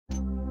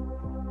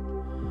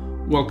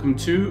Welcome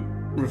to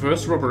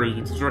Reverse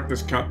Robbery, the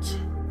Director's Cut.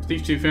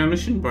 Steve 2 fan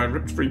mission by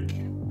Ripped Freak.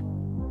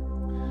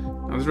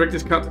 Now, the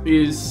Director's Cut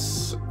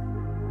is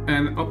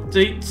an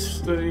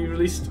update that he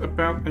released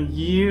about a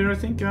year, I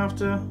think,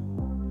 after.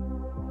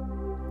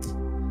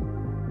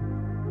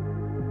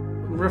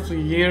 Roughly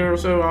a year or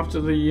so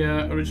after the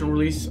original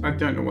release. I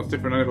don't know what's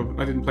different.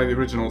 I didn't play the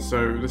original,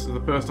 so this is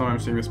the first time I'm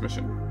seeing this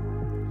mission.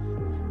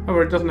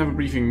 However, it doesn't have a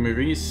briefing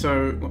movie,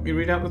 so let me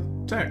read out the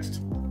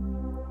text.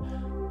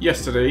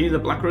 Yesterday, the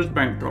Black Rose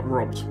Bank got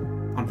robbed.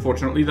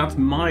 Unfortunately, that's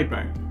my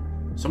bank.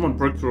 Someone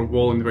broke through a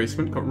wall in the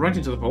basement, got right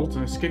into the vault,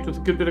 and escaped with a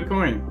good bit of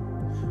coin.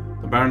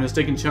 The Baron has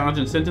taken charge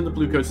and sent in the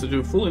Bluecoats to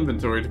do a full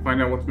inventory to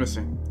find out what's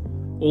missing.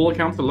 All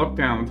accounts are locked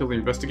down until the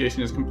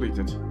investigation is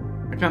completed.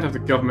 I can't have the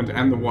government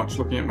and the Watch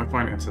looking at my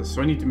finances,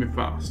 so I need to move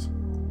fast.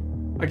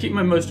 I keep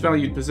my most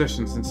valued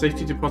possessions in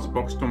safety deposit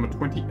box number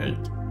 28.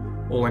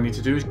 All I need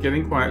to do is get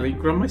in quietly,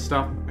 grab my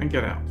stuff, and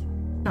get out.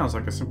 Sounds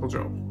like a simple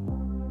job.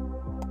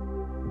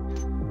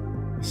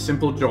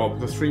 Simple job,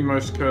 the three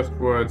most cursed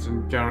words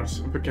in Garrett's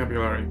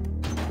vocabulary.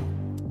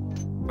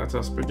 Let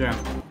us begin.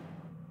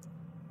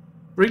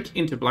 Break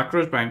into Black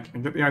Rose Bank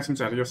and get the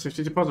items out of your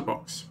safety deposit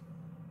box.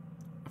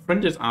 A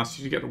friend has asked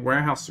you to get the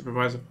warehouse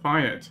supervisor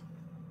fired.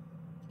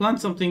 Plant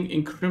something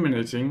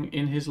incriminating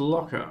in his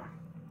locker.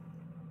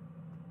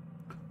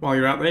 While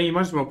you're out there, you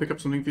might as well pick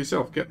up something for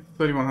yourself. Get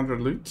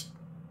 3100 loot.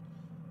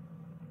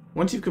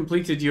 Once you've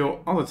completed your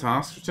other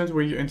tasks, return to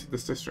where you entered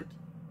this district.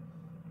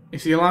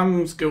 If the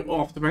alarms go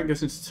off, the bank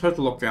goes into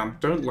total lockdown.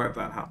 Don't let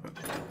that happen.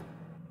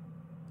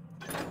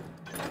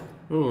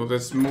 Oh,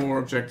 there's more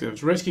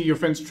objectives. Rescue your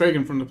friend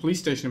Tragan from the police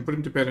station and put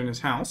him to bed in his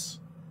house.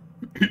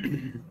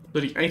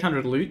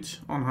 3800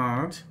 loot on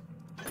hard.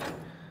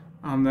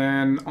 And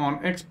then on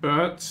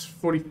expert,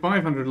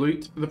 4500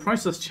 loot. The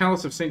priceless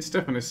chalice of St.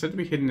 Stephen is said to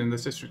be hidden in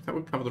this district. That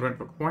would cover the rent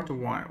for quite a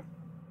while.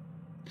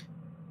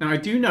 Now, I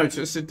do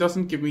notice it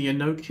doesn't give me a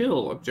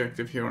no-kill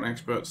objective here on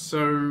expert,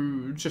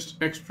 so just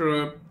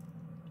extra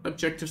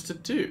objectives to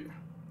do.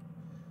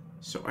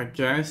 So I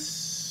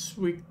guess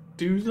we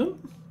do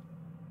them?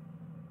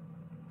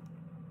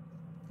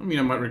 I mean,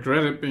 I might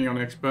regret it being on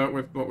expert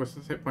with what was the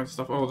hit point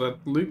stuff. Oh, the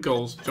loot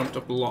goals jumped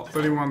up a lot.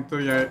 31,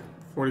 38,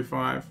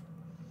 45.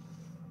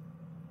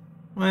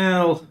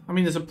 Well, I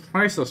mean, there's a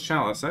priceless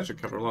chalice. That should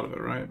cover a lot of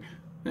it, right?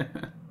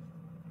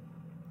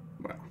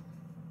 Well,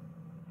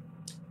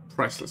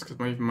 priceless, because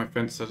even my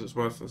fence says it's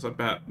worthless, I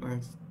bet.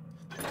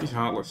 He's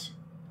heartless.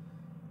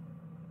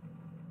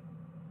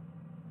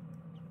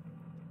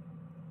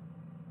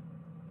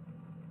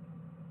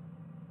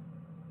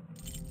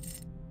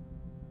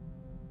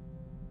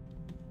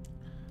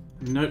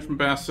 Note from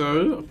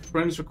Basso, a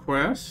friend's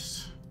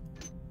request.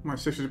 My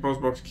safety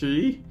deposit box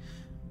key.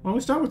 Well,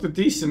 we start with a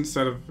decent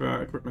set of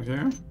equipment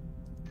here.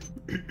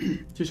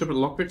 2 separate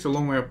lockpicks, a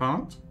long way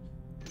apart.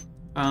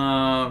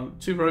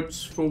 2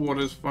 ropes, 4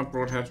 waters, 5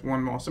 broadheads,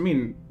 1 moss. I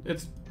mean,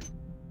 it's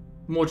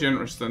more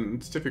generous than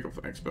it's typical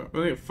for expert. We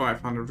only have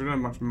 500. We don't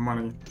have much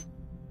money.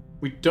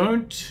 We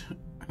don't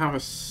have a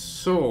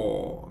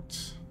sword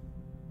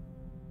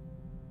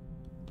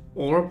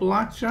or a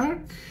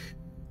blackjack.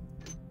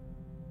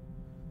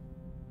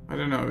 I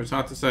don't know, it's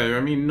hard to say.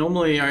 I mean,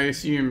 normally I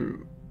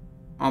assume,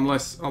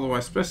 unless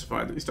otherwise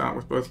specified, that you start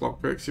with both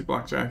lockpicks, your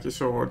blackjack, your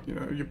sword, you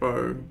know, your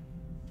bow.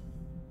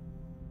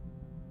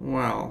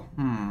 Well,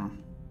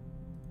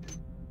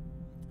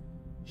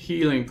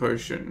 Healing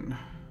potion.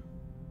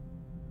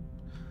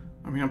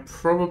 I mean, I'm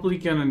probably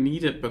gonna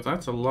need it, but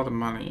that's a lot of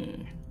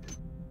money.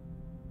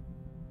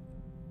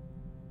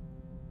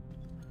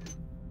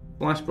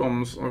 Flash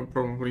bombs I would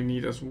probably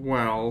need as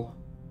well.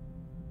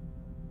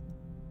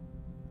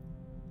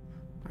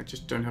 I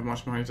just don't have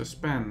much money to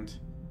spend.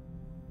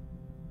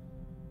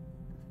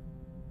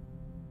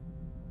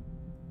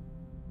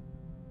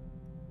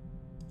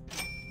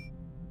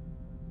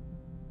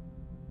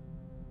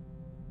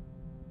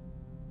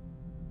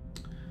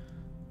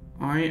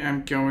 I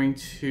am going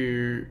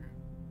to...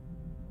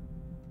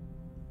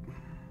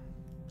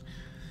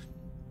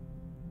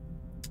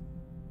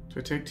 Do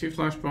I take 2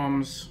 flash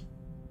bombs?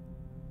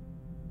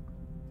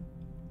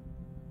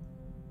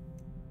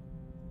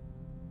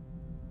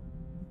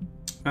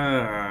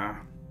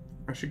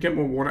 I should get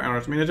more water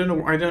arrows. I mean, I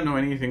don't know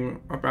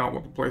anything about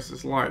what the place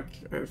is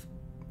like. How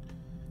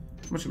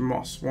much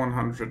moss?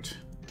 100.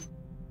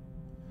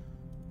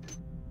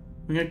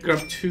 I'm gonna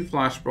grab 2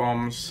 flash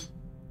bombs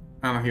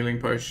and a healing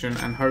potion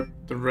and hope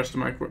the rest of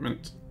my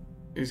equipment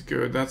is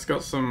good. That's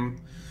got some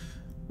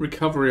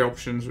recovery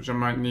options which I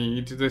might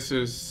need. This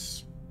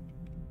is...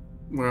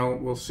 well,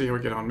 we'll see how we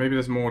get on. Maybe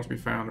there's more to be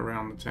found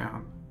around the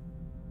town.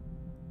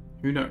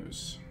 Who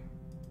knows?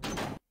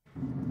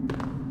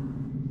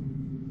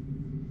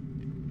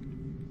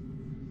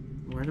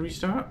 Where do we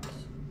start?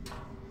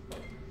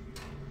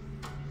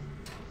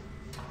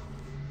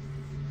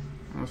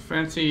 A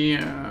fancy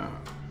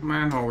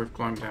manhole we've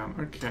climbed down.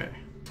 Okay.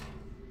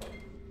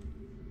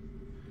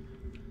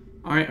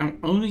 I am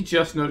only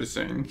just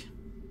noticing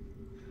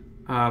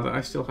that I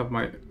still have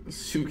my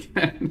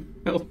Sukan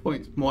health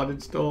points mod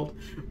installed,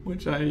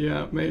 which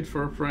I made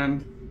for a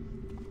friend.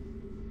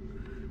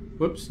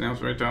 Whoops, now it's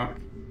very dark.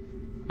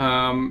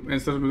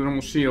 Instead of the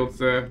normal shields,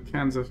 they're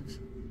cans of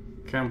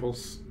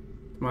Campbell's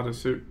tomato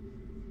soup.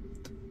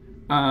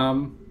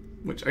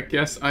 Which I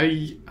guess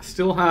I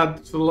still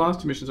had for the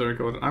last 2 missions I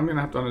recorded. I'm going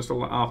to have to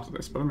uninstall that after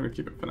this, but I'm going to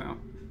keep it for now.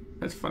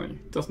 That's funny.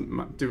 It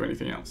doesn't do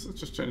anything else. It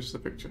just changes the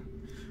picture.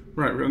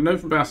 Right, we've got a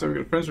note from Basso. We've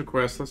got a friend's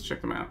request. Let's check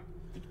them out.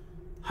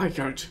 Hi,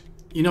 Garrett.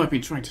 You know I've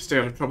been trying to stay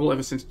out of trouble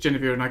ever since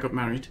Genevieve and I got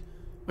married.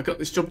 I got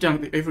this job down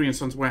at the Avery &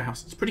 Sons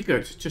warehouse. It's pretty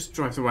good. Just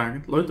drive the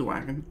wagon, load the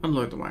wagon,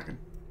 unload the wagon.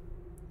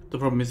 The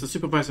problem is the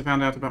supervisor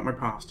found out about my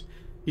past.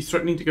 He's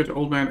threatening to go to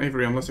Old Man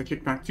Avery unless I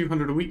kick back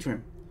 $200 a week to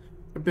him.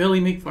 I barely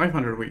make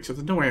 $500 a week, so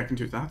there's no way I can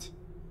do that.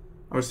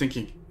 I was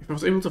thinking, if I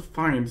was able to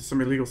find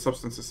some illegal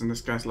substances in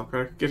this guy's locker,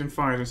 I could get him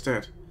fired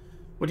instead.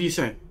 What do you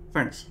say?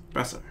 Thanks,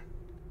 Basso.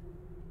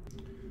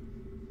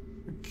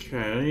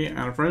 Okay, and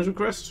a friend's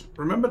request.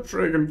 Remember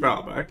Tragan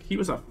Valback? He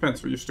was that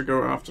fence we used to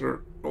go to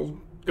after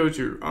old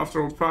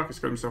Farkas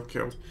got himself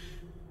killed.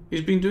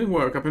 He's been doing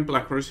work up in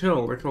Black Rose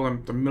Hill. They call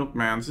him the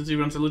Milkman, since he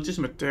runs a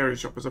legitimate dairy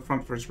shop as a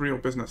front for his real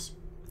business.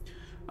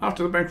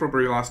 After the bank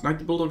robbery last night,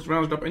 the Bulldogs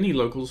rounded up any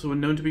locals who were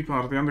known to be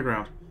part of the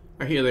underground.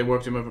 I hear they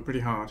worked him over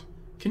pretty hard.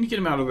 Can you get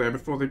him out of there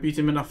before they beat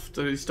him enough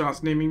that he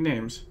starts naming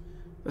names?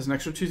 There's an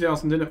extra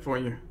 2,000 in it for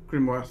you,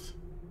 Grimworth.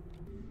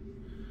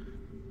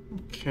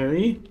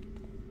 Okay.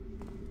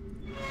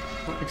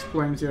 That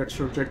explains the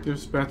extra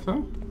objectives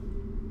better.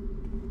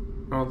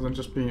 Rather than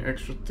just being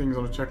extra things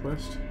on a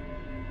checklist.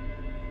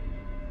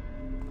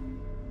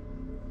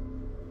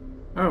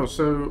 Oh,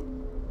 so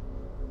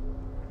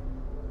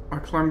I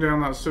climbed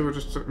down that sewer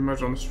just to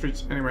emerge on the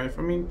streets anyway.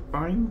 I mean,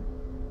 fine.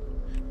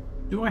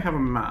 Do I have a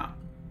map?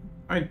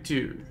 I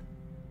do.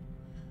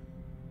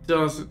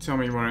 Does it tell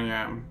me where I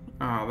am?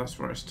 Ah, that's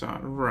where I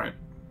start. Right.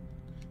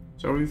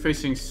 So are we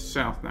facing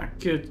south now?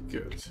 Good,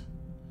 good.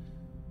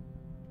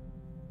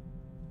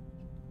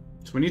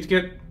 So we need to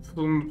get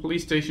from the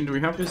police station. Do we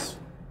have his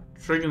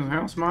Tragan's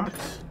house marked?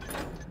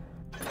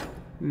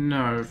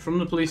 No. From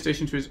the police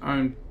station to his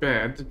own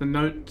bed. Did the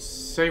note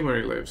say where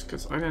he lives?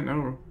 Because I don't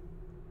know.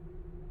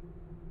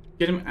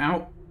 Get him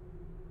out.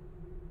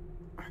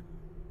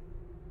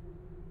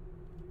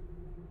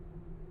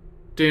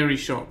 Dairy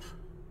shop.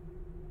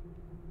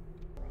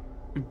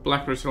 In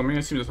Black Rose Hill. I mean,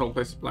 I assume this whole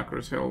place is Black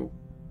Rose Hill.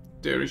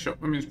 Dairy shop.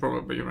 I mean, it's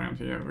probably around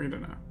here. We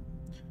don't know.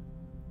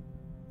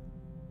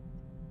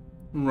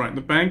 Right,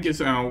 the bank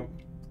is our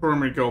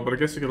primary goal, but I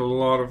guess we got a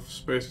lot of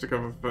space to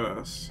cover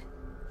first.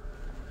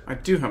 I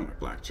do have my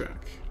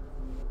blackjack.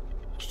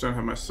 Just don't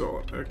have my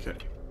sword. Okay.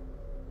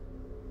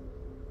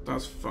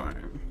 That's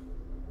fine.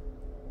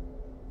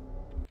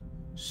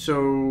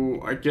 So,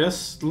 I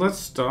guess let's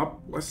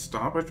stop. Let's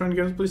stop by trying to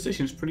get to the police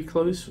station. It's pretty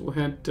close. We'll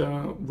head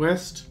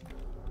west.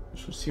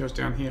 Let's see what's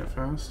down here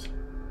first.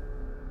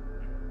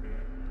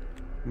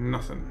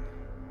 Nothing.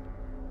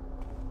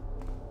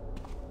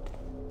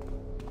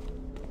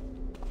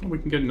 We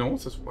can get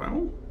north as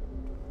well.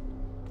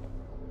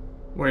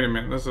 Wait a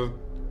minute, there's a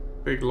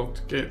big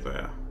locked gate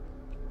there.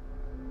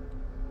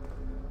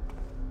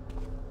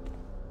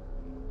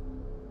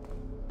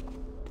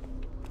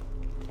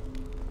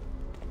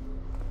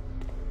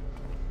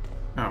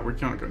 Oh, we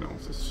can't go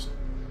north. It's...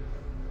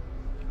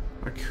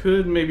 I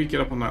could maybe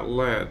get up on that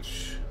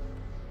ledge.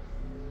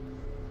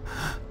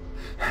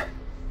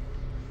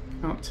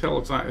 Can't tell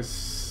if that is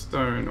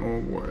stone or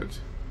wood.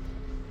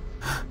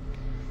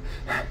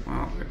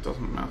 Well, it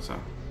doesn't matter.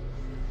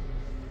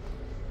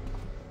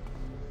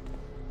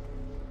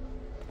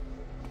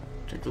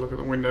 Take a look at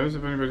the windows.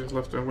 If anybody's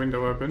left a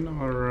window open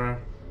or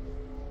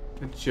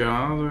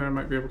ajar, there I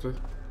might be able to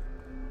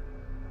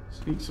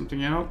sneak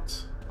something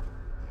out.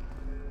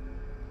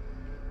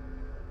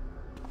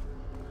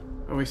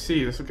 Oh, I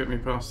see. This will get me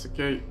past the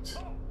gate.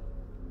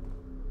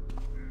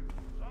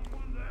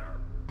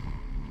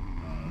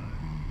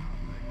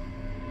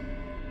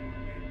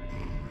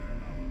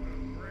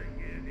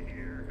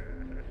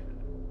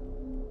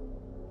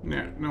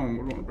 Yeah, no one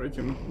would want to break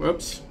in.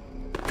 Whoops.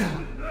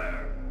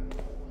 There.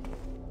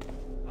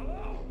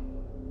 Hello.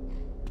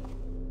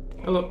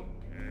 Hello.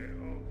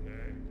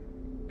 Okay.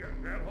 Get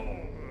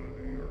hold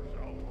of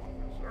yourself,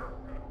 officer.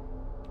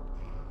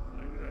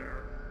 Nothing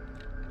there.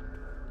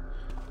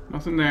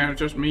 Nothing there,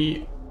 just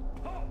me.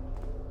 Oh.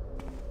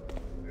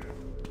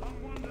 Is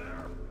someone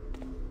there?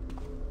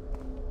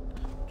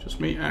 Just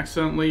me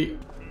accidentally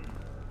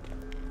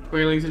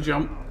failing to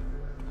jump.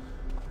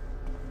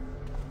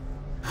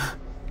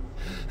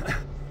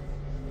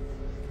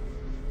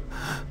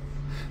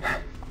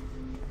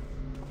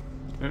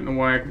 I don't know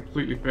why I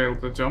completely failed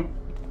to jump.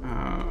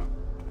 I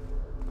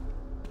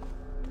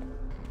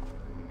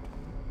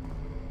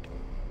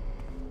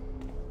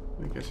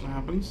guess what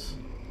happens.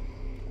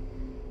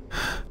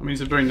 I mean,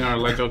 it's a very narrow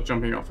ledge I was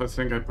jumping off. I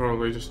think I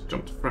probably just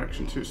jumped a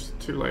fraction too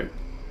late.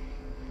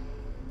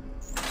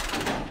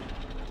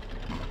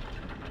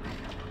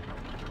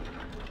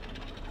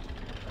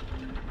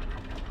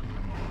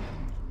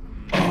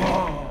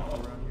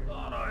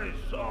 Thought I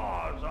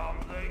saw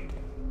something.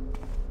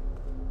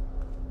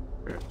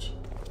 Bitch.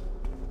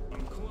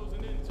 I'm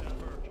closing in,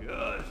 Taffer.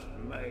 Just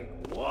make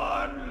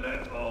one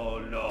little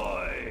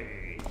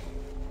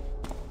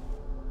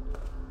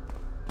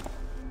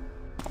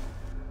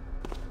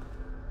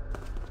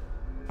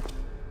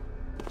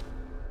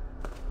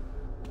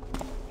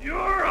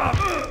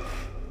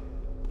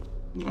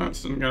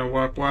That's not gonna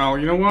work well.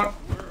 You know what?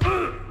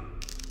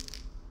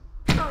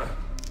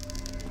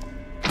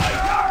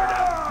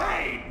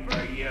 Paid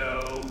for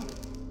you.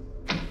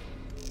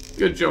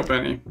 Good job,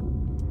 Benny.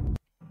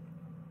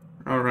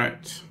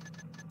 Alright.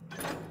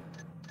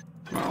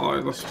 Well,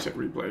 let's just hit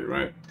replay,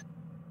 right?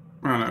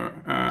 Oh no,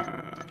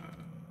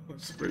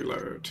 let's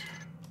reload.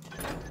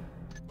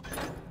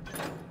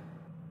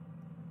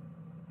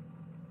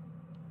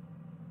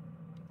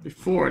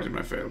 Before I did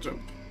my fail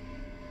jump.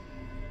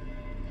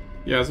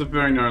 Yeah, it's a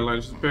very narrow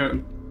ledge.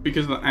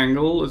 Because of the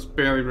angle, there's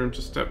barely room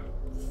to step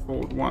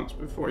forward once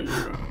before you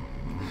jump.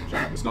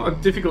 It's not a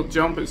difficult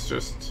jump, it's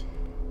just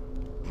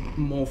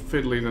more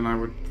fiddly than I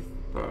would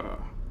prefer.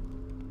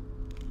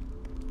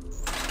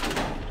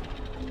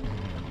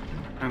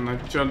 And I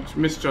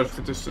misjudged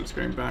the distance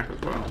going back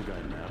as well. You got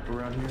a map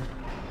around here?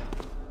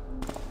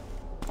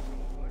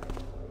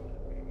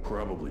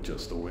 Probably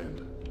just the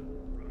wind.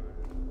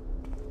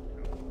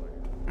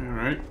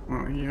 Alright,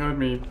 well, he heard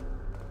me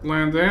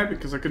land there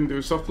because I couldn't do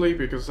it softly,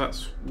 because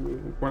that's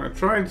when I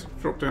tried to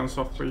drop down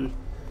softly.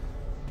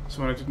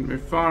 So when I didn't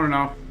move far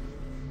enough,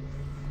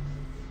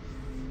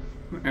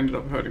 I ended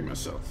up hurting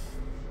myself.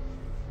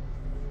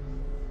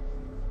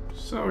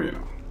 So, you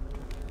know,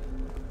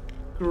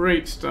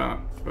 great start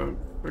for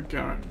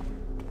Garrett.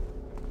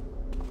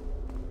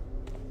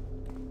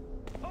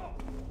 Oh.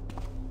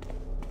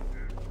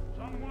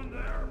 Someone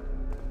there?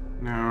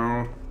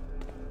 No.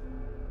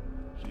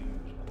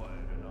 Seems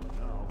quiet enough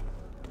now.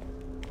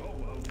 Oh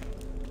well.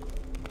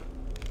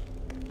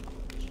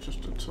 It's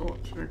just a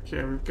torch.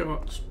 Okay, we've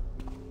got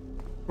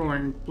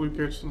rolling blue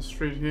coats on the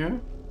street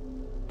here.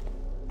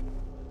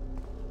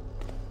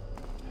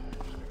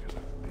 Just because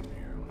I've been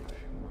here only a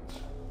few months.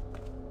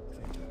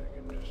 Think that I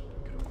can just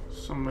get away with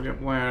Somebody up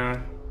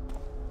there.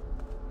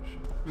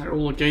 shit.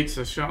 All the gates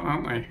are shut,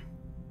 aren't they?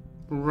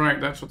 Right,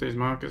 that's what these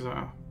markers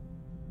are.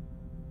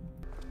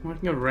 Well, I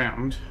can go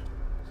around.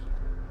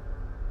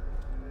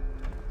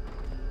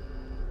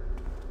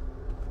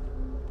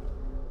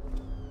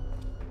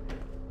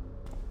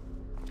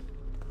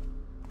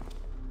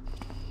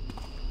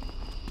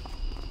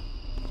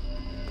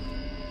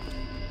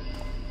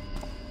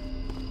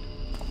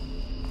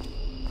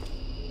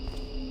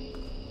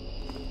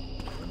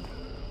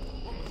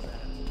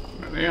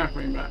 Right, they are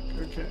coming back,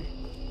 okay.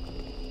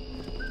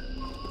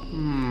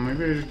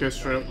 Maybe I just go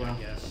straight up there.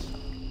 Yes.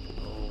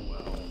 Oh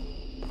well.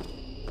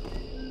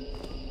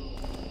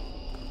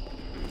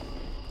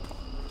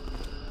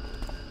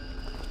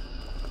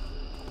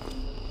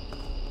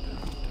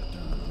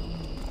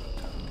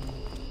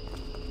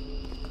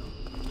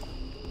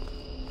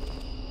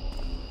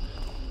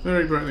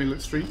 Very brightly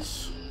lit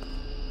streets.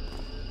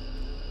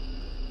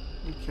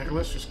 Okay,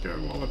 let's just go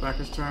while the back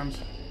is turned.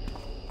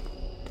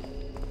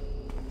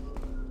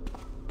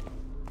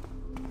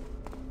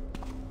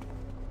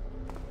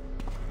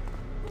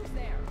 Who's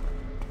there?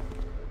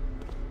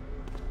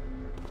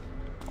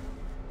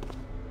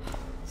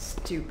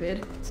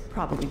 Stupid. It's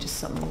probably just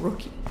some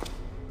rookie.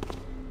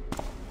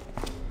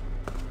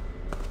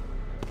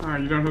 Ah,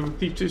 you don't have the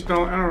Thief 2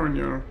 style arrow in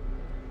your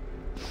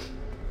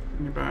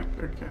back.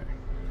 Okay.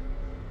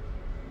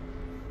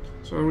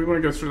 So we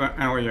want to go through that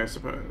alley, I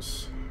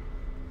suppose.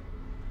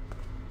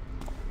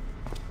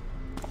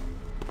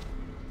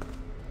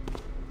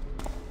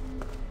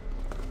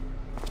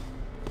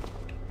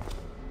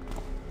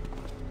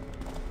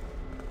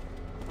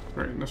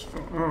 Right, in this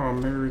phone. Oh,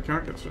 maybe we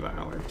can't get through that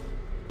alley.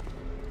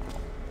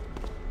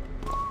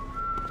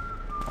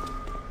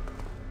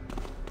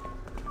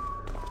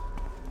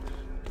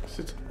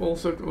 It's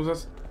also, oh,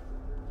 that's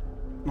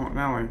not an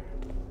alley.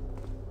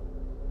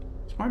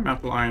 Is my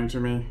map lying to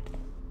me?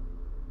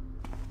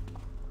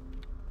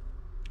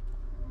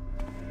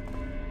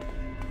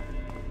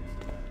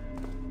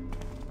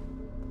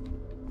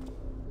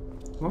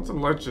 Lots of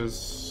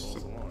ledges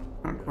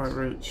that can't quite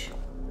reach.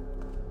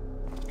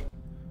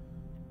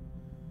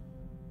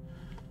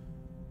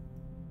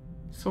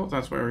 Thought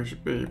that's where we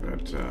should be,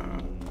 but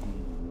I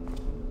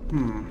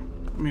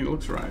mean, it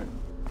looks right.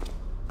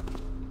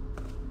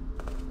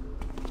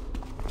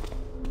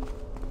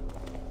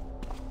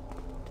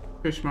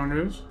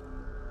 Fishmongers.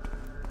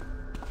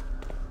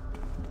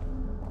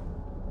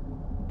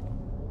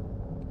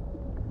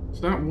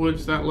 So that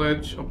woods, that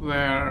ledge up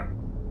there,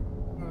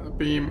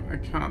 beam I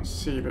can't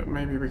see, but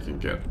maybe we can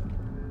get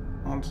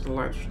onto the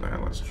ledge there.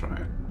 Let's try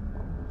it.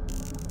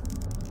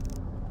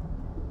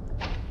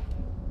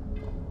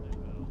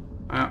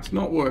 It's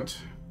not wood.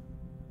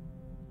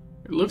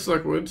 It looks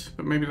like wood,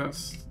 but maybe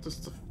that's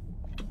just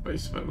the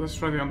base of it. Let's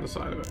try the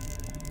underside of it.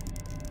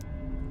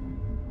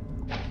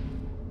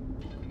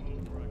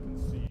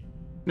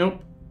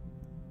 Nope.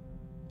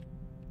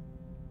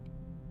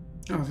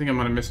 Oh, I think I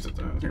might have missed it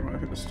though. I think I might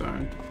have hit the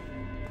stone.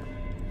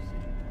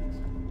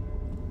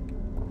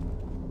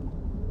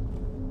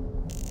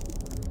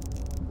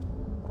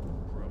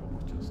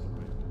 Probably just the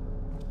wind.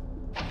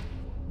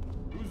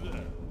 Who's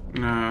there?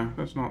 Nah,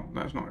 that's not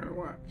gonna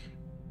work.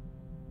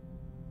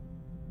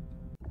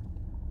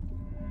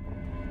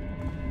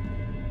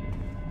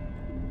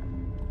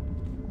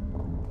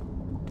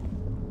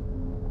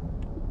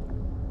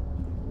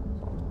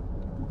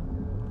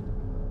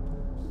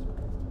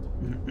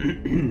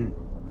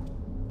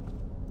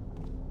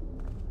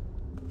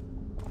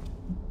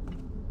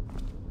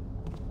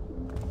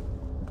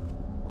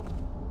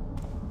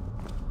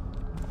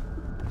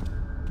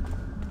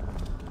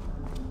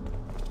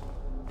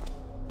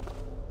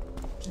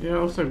 Yeah,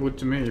 also wood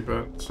to me,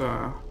 but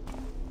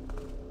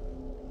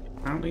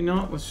apparently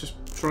not. Let's just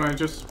try and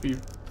just be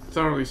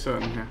thoroughly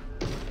certain here.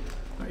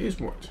 That is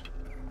wood.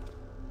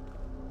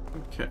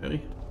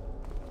 Okay.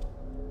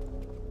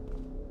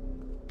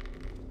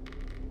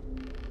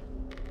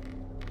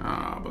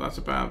 Ah, but that's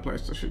a bad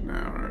place to shoot an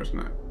arrow, isn't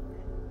it?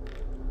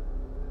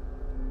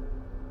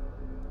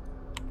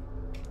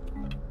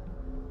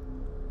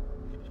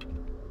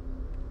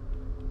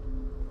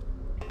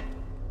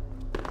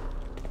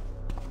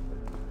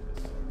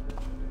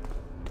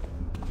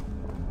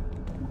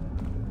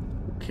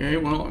 Okay,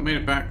 well, I made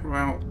it back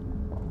without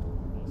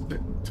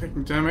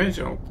taking damage.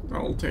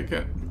 I'll take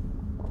it.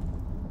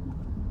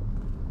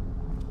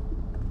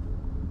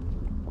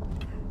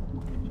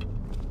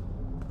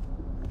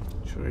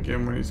 Try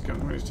again when he's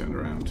turned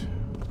around.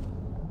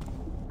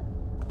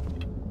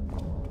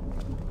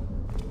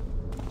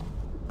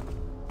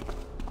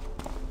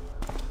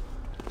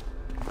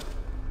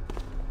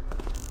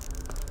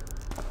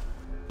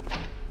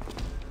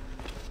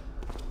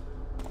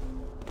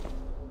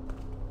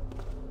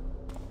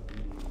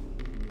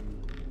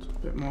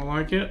 Bit more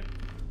like it.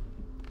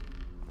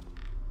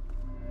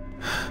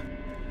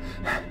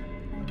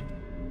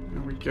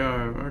 There we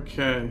go.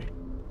 Okay.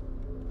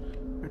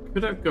 I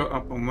could have got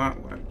up on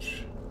that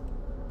ledge.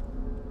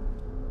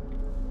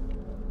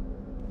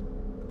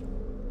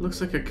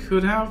 Looks like I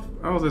could have.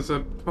 Oh, there's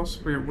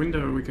possibly a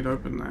window we could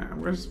open there.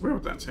 Where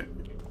would that take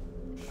me?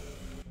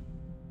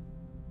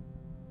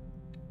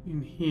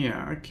 In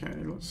here. Okay,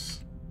 let's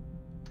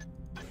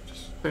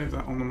just save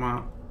that on the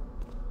map.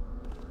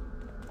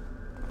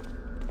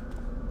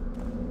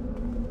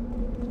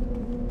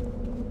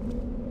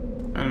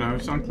 I don't know,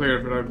 it's unclear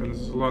if it opens.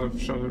 There's a lot of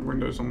shuttered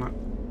windows on that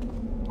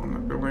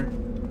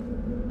building.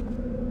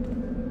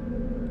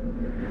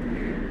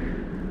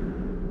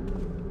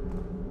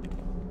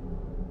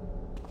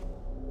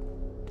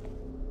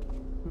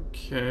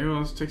 Okay,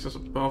 well this takes us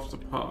above the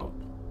pub.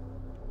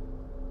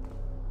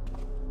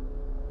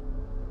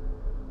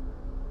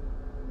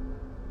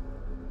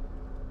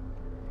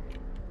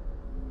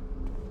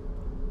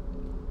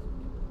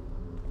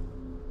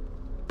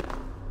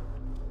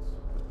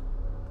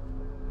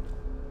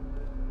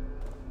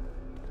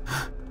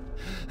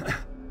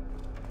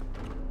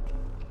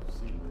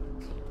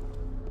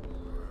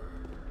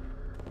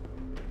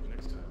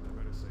 Next time, I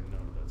better say no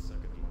to that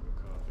second mug of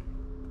coffee.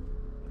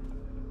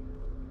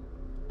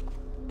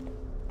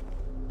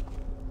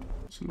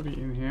 Somebody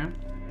in here?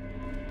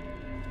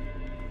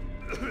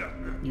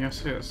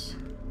 Yes, yes.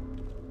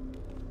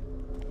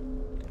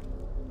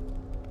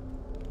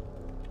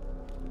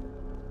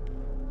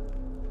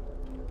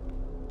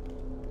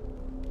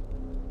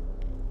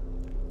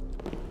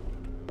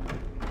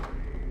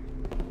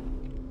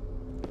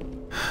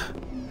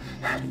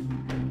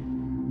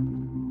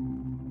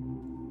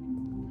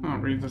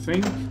 Can't read the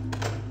thing. A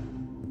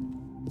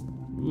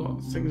lot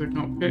of things I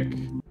can't pick.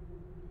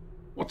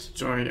 What's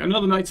joy?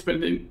 Another night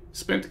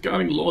spent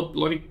guarding Lord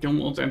Bloody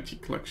Gilmore's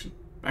antique collection.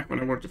 Back when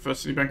I worked at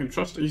First City Bank and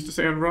Trust, I used to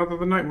say I'd rather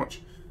the night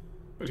watch.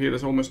 But here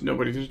there's almost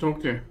nobody to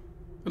talk to.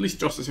 At least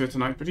Joss is here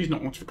tonight, but he's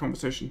not much for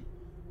conversation.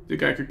 The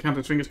guy could count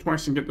his fingers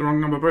twice and get the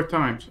wrong number both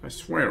times. I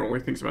swear all he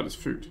thinks about is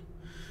food.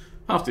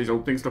 Half these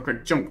old things look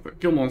like junk, but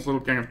Gilmore's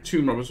little gang of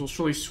tomb robbers will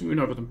surely swoon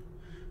over them.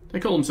 They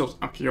call themselves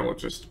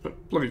archaeologists,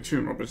 but bloody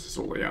tomb robbers is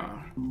all they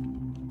are.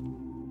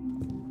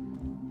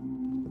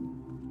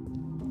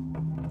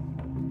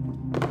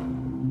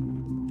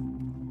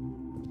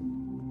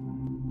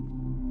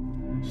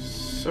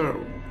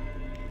 So,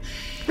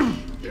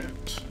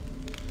 shit.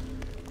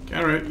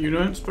 Garrett, you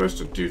weren't supposed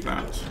to do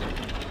that.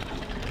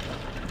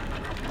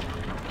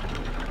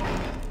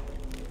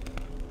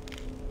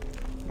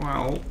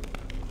 Well,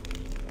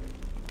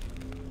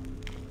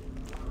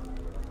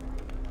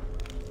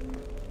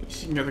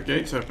 you can get the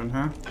gates open,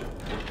 huh?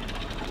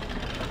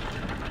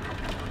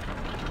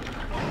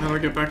 How do I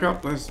get back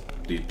up?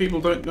 These people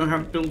don't know how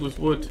to build with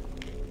wood.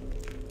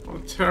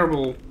 What a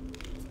terrible,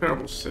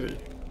 terrible city.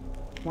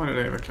 Why did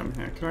I ever come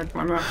here? Can I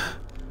climb that?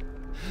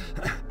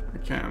 I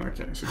can,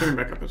 okay. So getting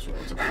back up is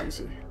relatively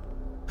easy.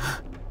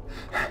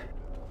 What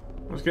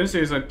I was going to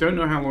say is I don't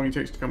know how long it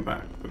takes to come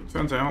back, but it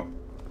turns out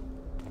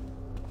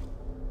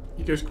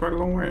he goes quite a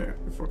long way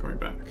before coming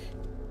back.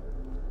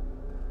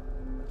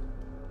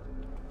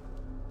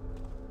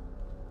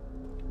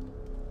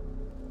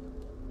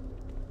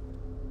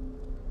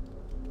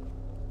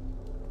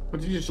 Or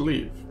did he just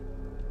leave?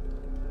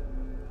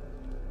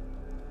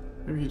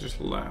 Maybe he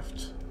just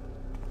left.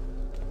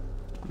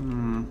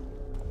 Hmm.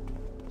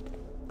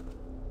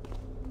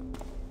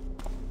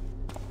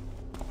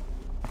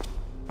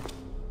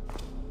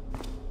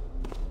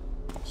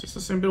 Is this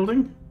the same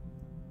building?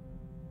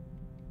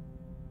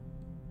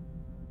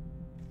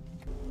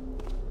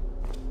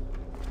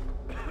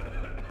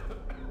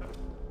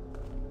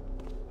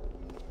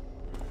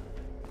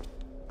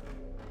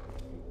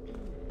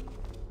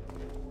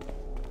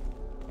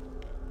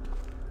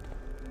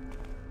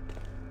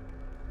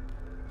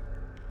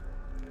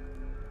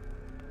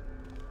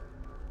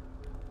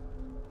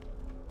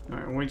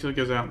 Alright, I'll wait till it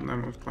goes out and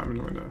then we'll climb in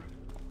the window.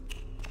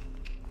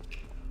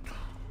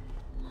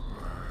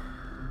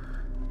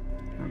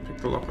 And pick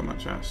the lock on that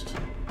chest.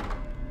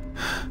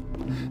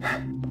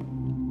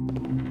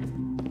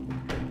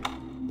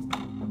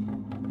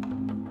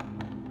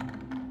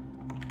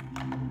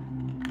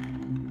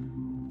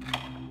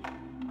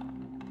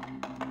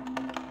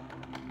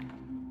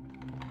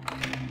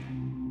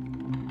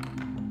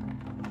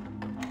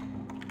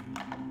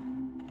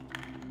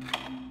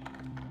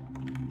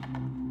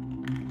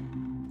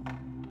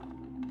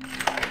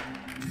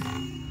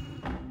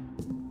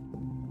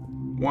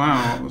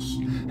 Wow, it was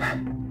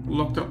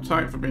locked up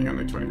tight for being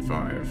only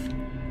 25.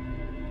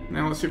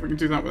 Now let's see if we can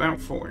do that without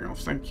falling off.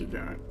 Thank you,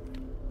 Garrett.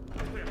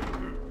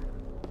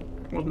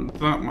 Wasn't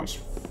that much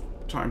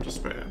time to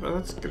spare, but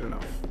that's good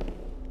enough.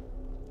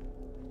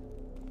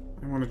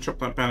 I want to chop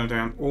that banner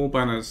down. All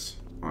banners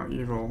are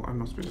evil and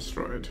must be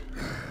destroyed.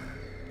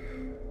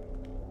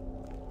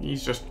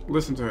 He's just...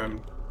 listen to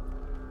him.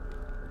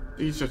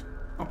 He's just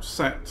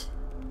upset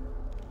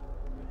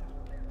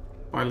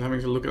by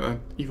having to look at that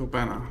evil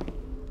banner.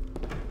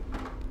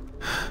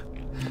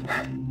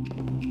 I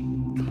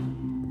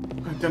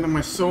don't have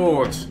my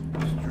sword.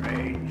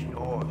 Strange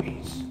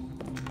noise.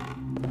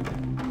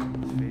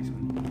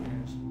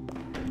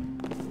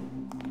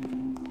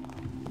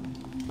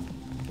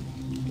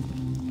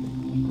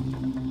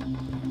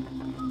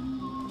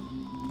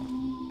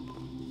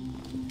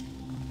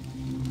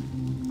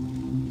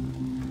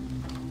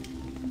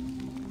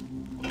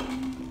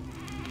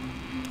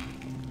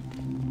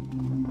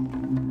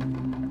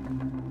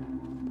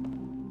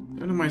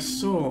 Don't have my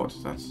sword.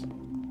 That's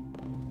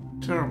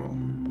terrible.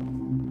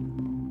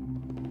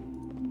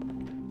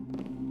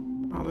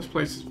 Oh, this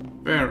place is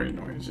very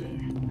noisy.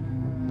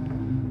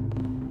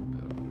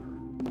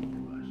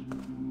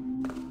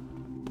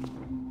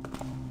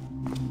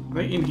 Are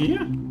they in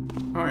here?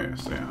 Oh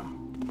yes, they are.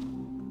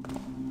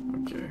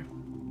 Okay.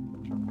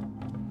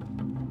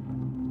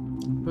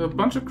 There's a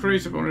bunch of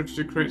crates I've ordered to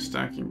do crate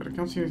stacking, but I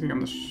can't see anything on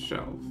the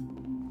shelf.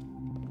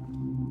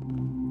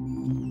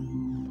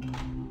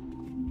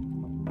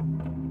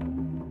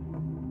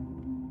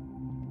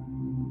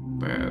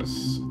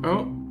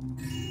 Oh,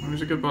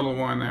 there's a good bottle of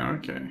wine there,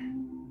 okay.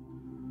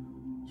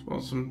 As well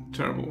as some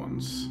terrible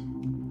ones.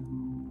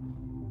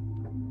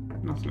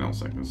 Nothing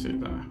else I can see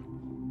there.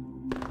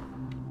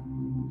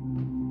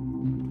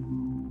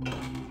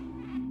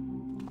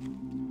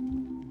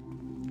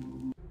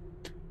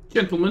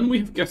 Gentlemen, we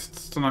have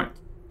guests tonight.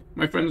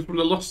 My friends from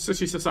the Lost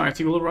City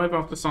Society will arrive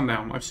after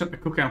sundown. I've sent the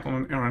cook out on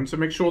an errand to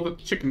make sure that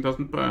the chicken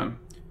doesn't burn.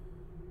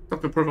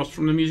 Dr. Provost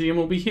from the museum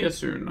will be here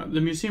soon. The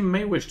museum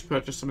may wish to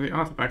purchase some of the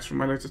artifacts from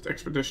my latest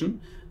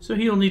expedition, so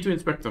he'll need to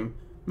inspect them.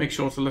 Make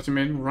sure to let him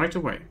in right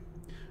away.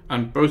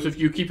 And both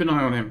of you keep an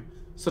eye on him.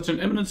 Such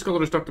an eminent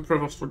scholar as Dr.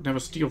 Provost would never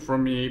steal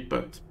from me,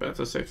 but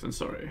better safe than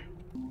sorry.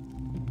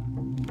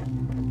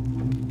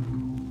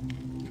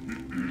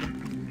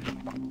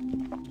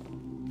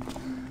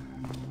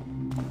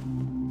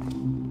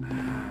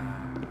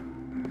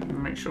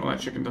 Make sure that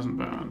chicken doesn't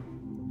burn.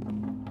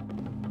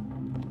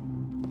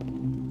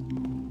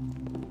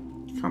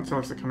 Can't tell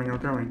if they're coming or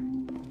going.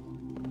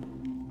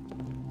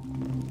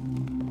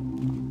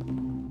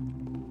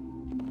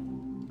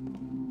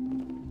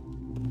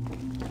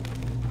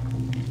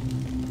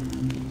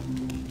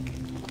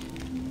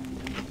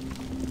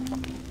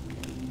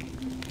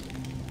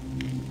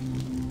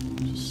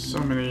 Just so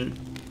many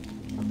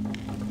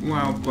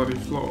loud bloody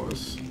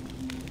floors.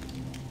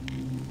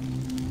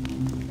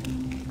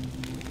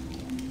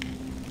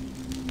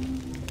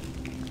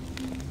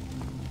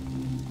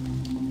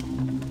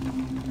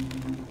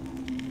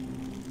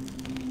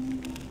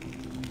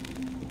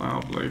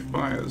 Bloody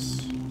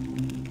fires.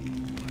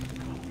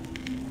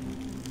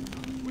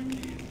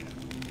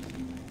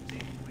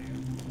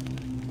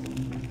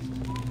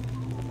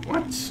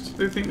 What? Did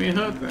they think they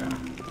heard there?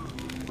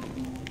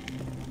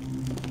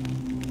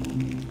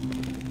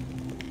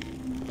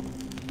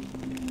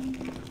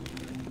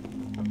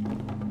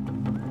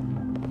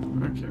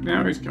 Okay,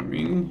 now he's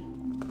coming.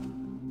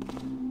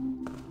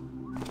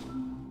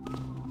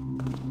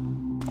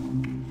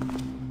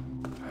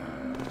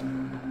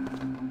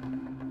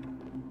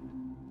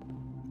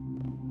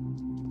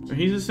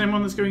 He's the same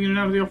one that's going in and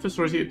out of the office,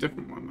 or is he a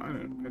different one? I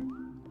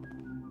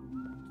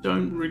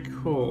don't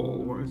recall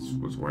what he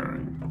was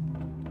wearing.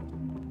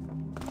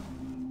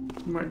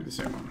 It might be the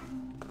same one.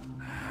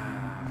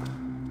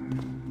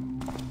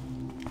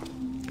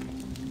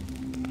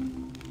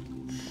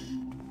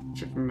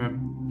 Checking the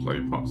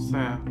bloody pots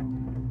there.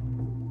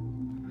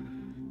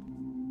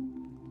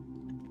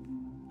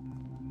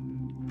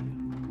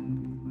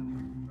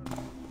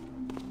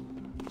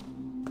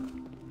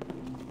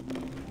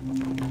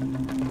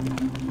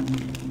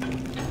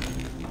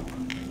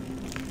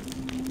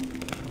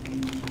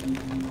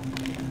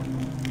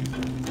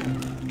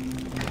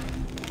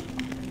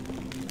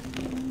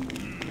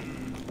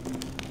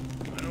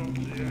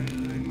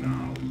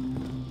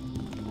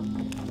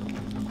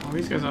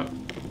 These guys up.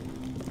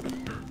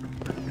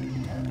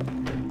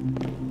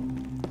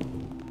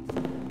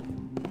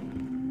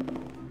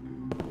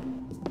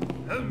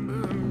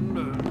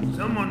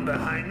 Someone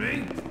behind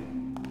me?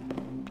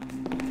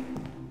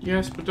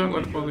 Yes, but don't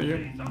let it bother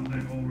you.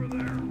 Something over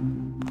there.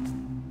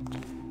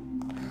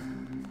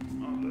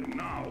 Nothing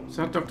now. Is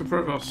that Dr.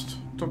 Provost?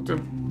 Dr.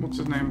 what's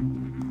his name?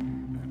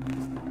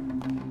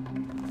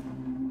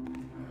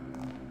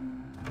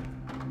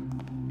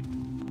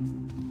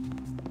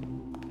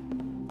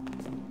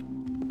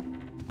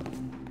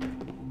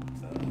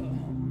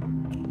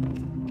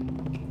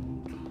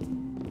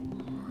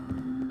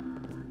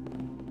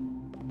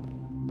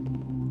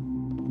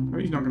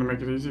 He's not going to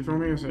make it easy for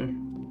me, is he?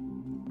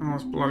 Oh,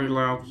 it's bloody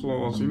loud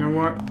floors. You know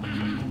what?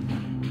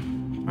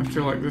 I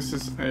feel like this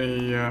is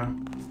a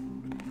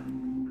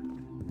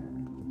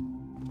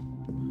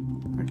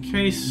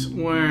case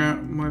where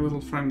my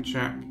little friend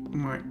Jack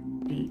might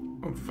be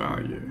of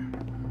value.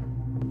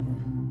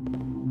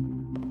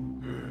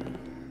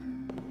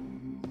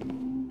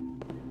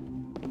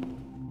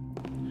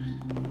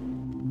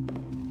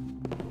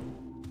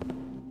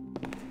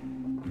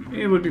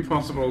 It would be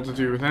possible to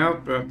do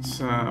without, but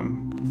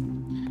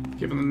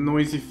given the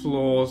noisy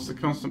floors, the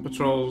constant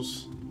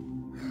patrols,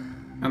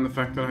 and the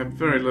fact that I have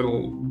very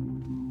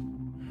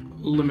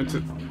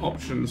limited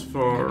options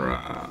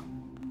for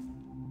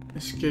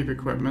escape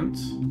equipment.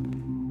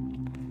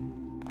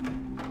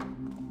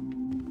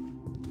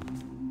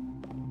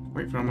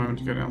 Wait for a moment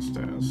to go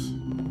downstairs.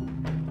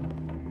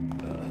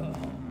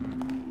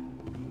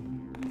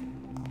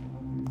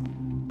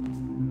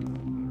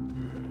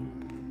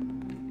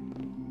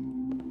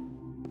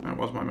 That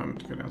was my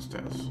moment to go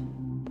downstairs.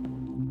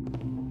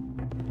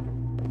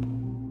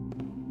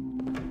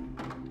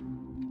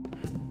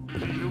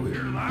 Did you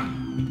hear that?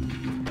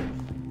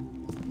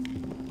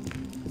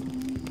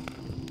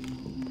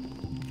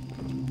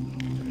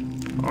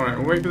 Alright,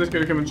 we'll wait for this guy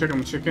to come and check on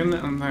the chicken,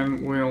 and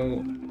then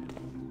we'll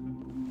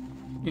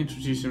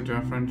introduce him to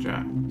our friend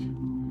Jack.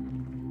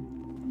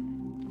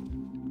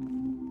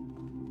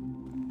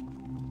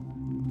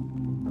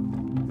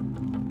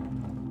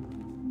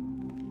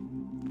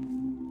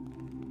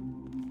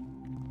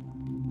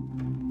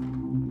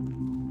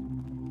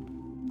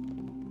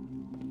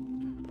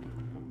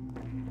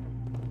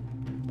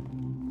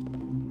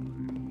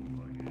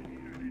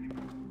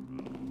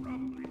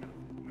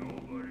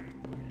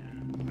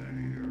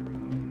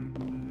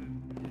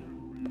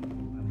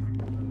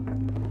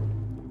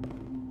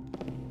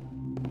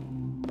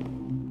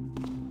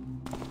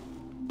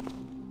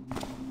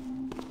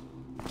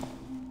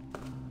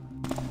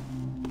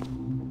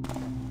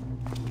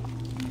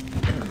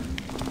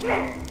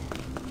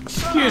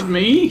 Excuse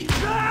me?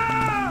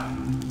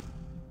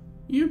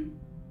 You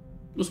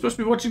were supposed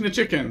to be watching the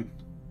chicken.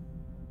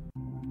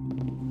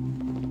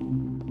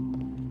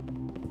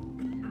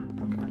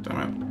 Damn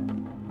it.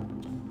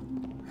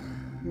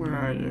 Where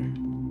are you?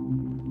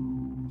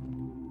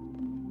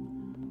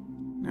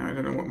 Now I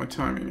don't know what my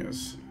timing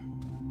is.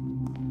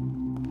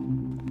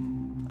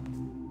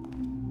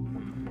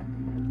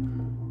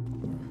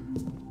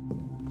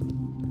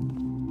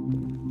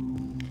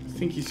 I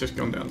think he's just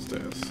gone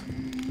downstairs.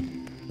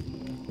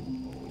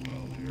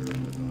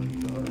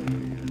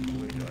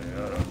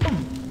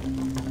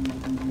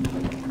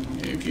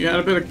 If you had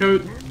a better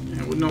coat,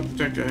 it would not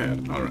protect your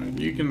head. Alright,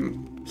 you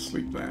can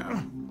sleep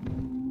there.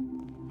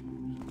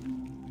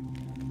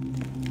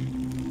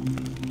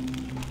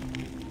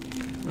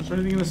 Was there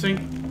anything in the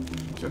sink?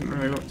 Didn't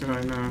really look, did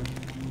I? No.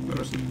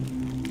 There isn't.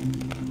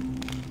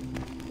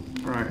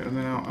 Right, and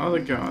then our other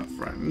guard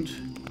friend.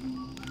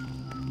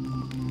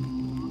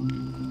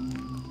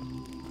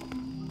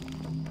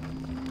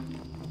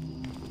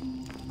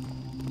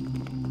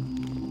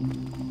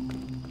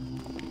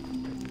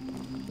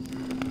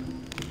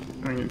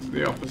 Going into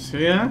the office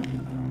here.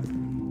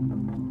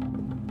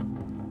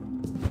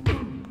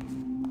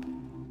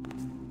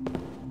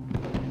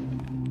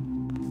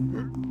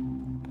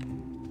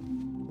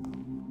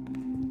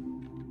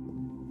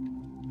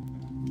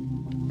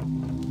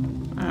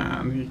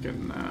 And he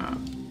can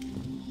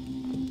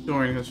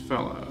join his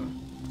fellow.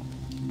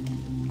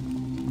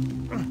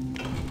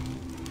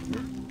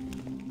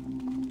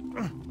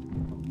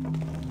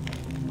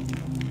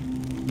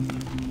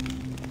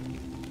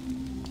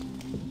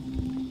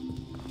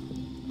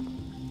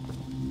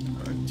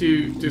 I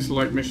do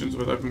dislike missions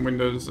with open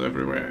windows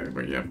everywhere,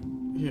 but yeah,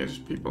 here's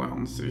people out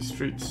on the city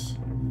streets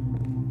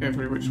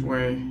every which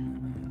way.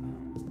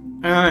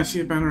 I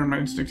see a banner and my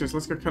instinct is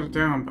let's go cut it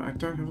down, but I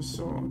don't have a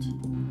sword.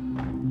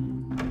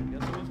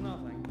 Guess it was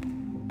nothing.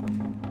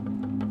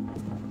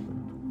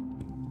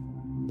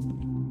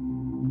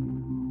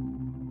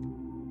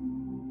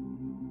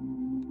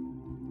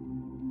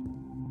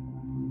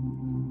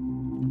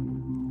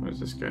 What is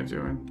this guy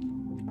doing?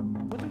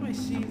 What do I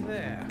see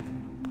there?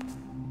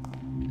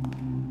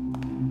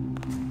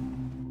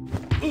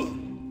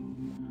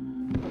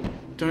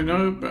 Don't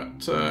know,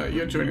 but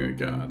you're joining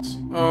the guards.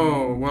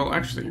 Oh, well,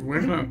 actually,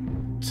 we're gonna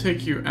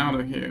take you out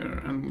of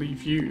here and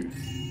leave you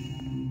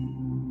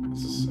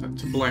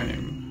to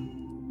blame.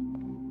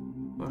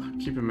 Ugh,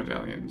 keeping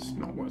medallions,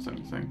 not worth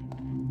anything.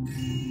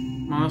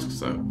 Masks,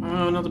 though.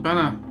 Oh, another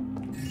banner.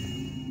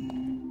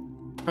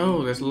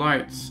 Oh, there's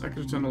lights. I could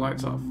have turned the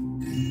lights off.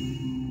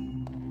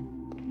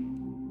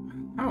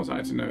 How was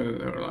I to know that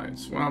there were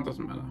lights? Well, it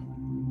doesn't matter.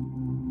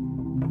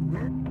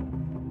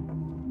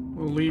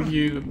 We'll leave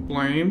you the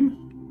blame.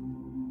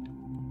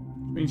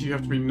 Means you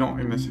have to be not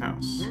in this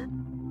house.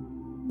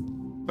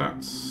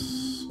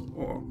 That's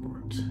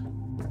awkward.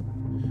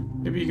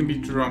 Maybe you can be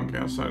drunk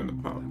outside in the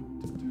pub.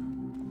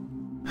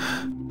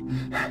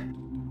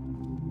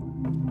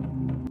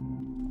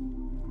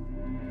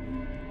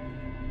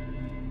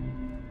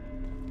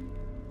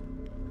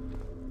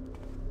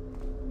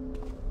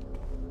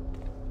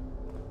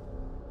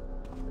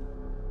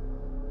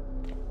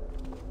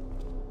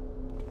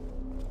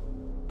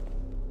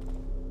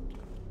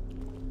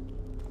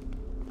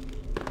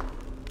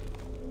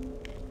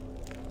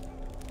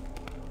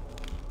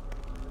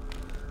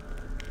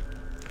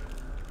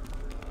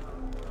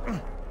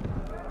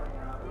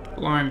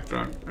 Blind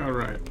drunk.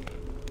 Alright.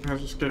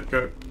 How's the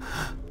scapegoat?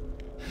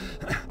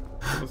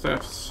 The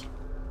thefts.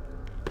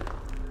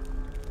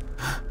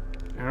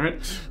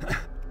 Garrett.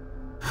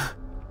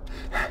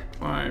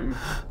 Climb.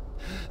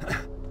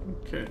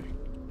 Okay.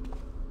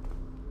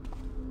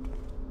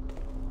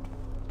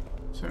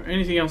 So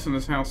anything else in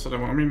this house that I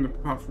want? I mean,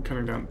 apart from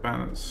cutting down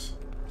banners.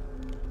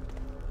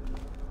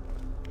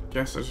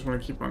 Guess I just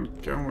want to keep on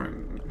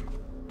going.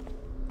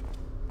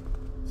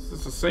 This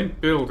is the same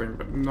building,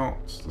 but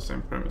not the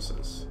same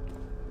premises.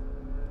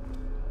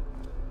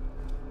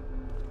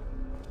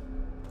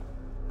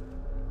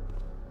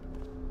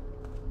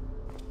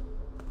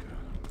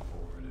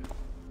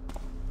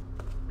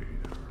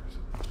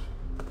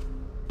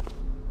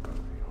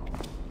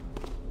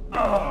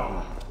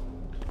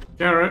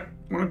 Garrett,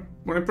 when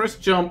I press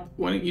jump,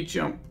 why don't you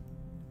jump?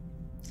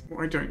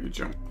 Why don't you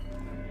jump?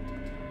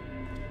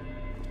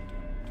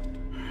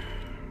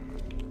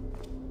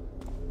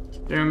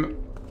 Again,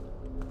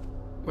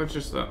 let's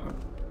just yeah,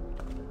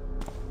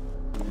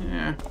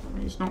 I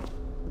mean, it's not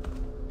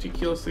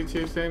ridiculously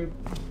too thin.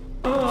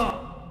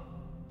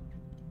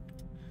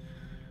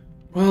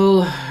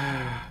 Well,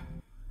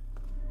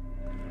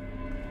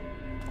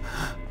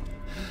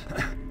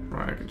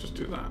 right, I can just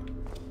do that.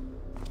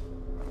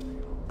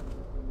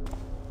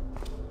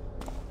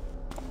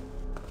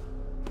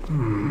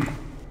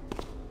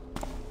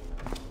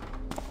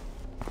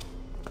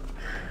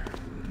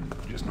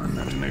 Just my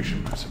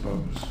imagination, I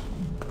suppose.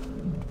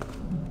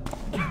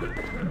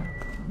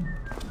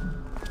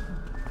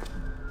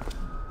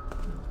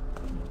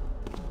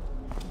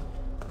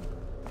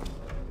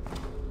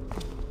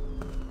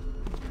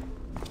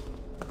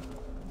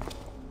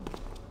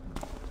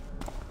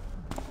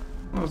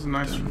 Well, there's a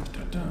nice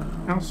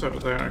house over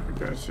there I could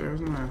go to,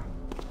 isn't there?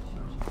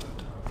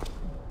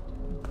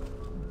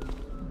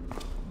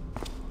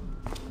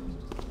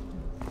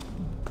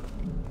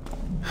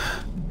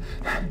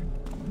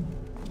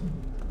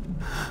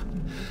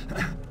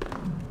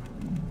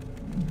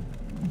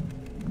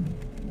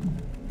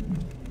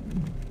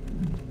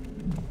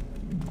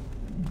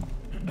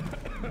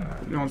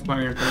 No one's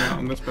planning on coming out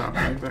on this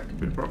balcony, that could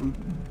be a problem.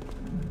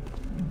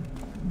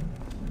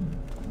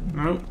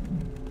 No.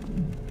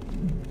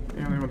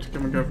 Yeah, they want to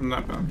come and go from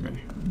that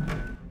balcony.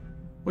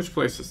 Which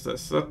place is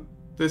this?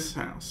 This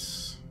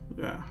house.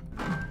 Yeah.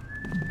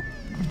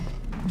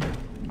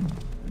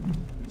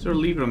 Is there a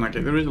lever on that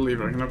gate? There is a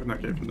lever. I can open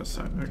that gate from this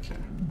side. Okay.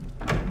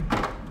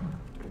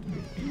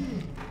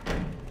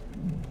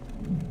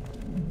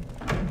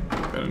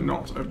 Better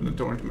not open the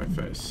door into my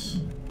face.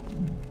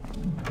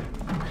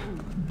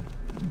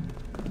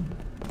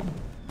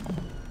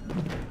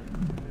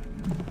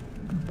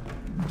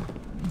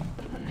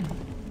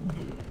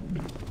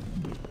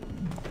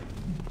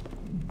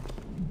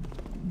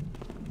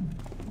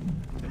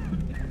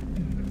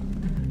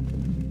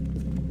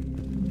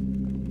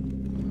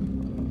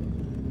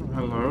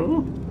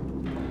 Hello?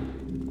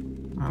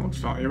 That looks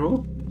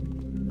valuable.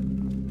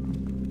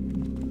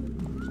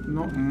 There's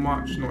not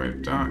much in the way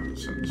of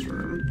darkness in this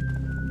room.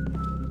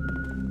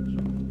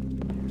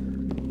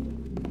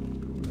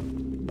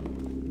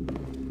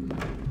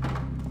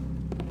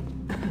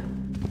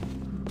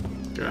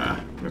 Gah,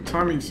 the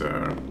timing,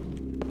 sir,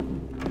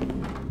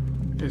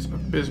 is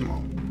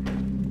abysmal.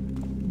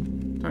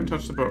 Don't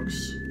touch the books.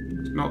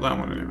 It's not that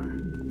one anyway.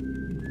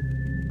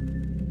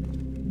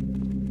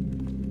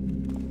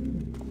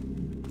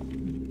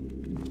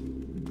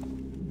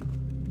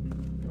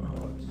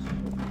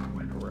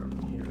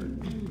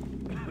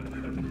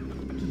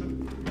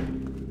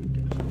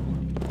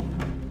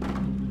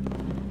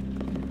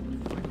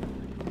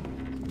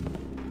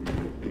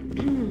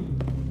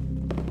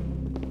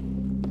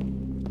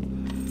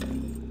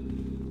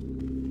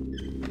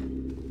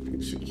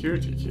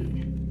 Security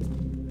key.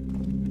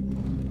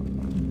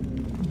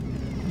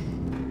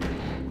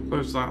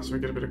 Close that so we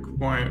get a bit of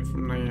quiet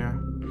from the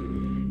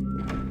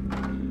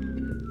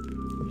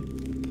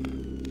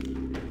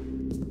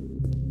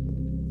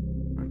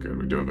oh good,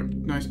 we do have a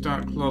nice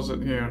dark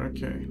closet here,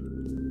 okay.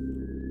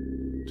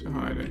 To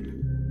hide in.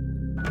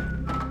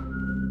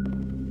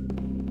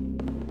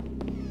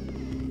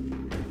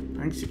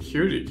 Bank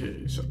security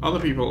key. So other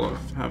people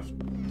have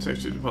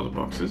safety deposit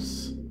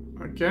boxes.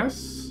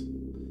 guess.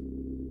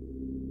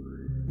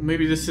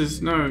 Maybe this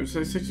is no.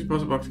 So safety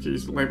deposit box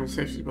keys labeled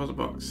safety deposit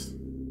box.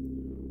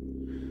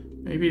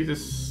 Maybe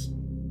this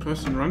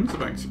person runs the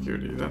bank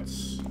security.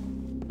 That's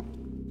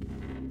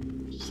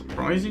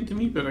surprising to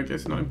me, but I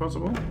guess not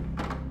impossible.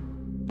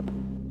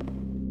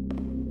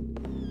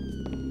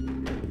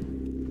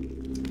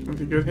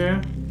 Anything good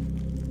here?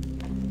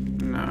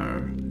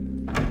 No.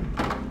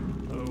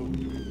 Oh.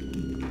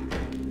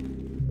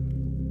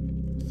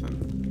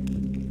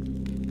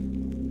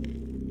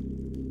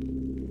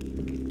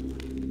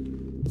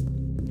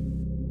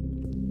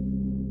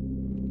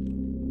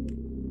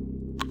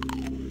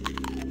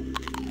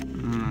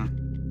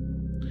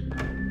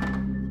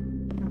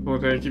 Apple a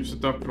day keeps the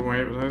doctor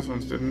away, but those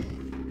ones didn't.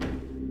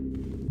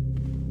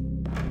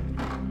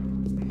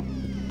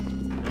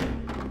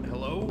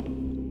 Hello?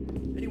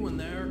 Anyone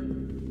there?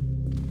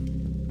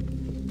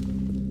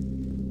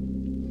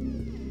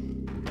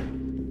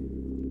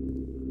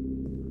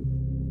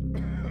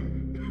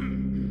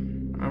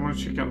 I want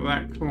to check out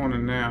that corner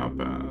now,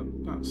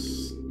 but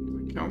that's...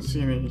 I can't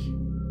see any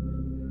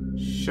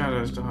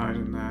shadows to hide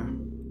in there.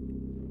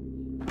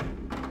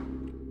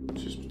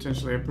 Which is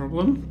potentially a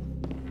problem.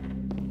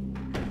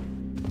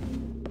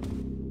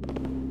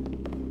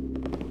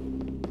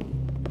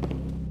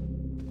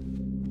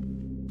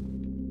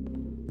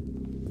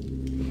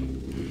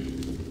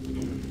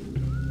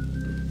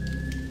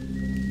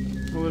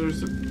 Well,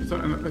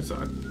 is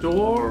that a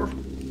door?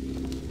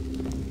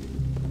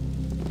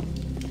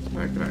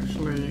 I could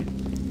actually...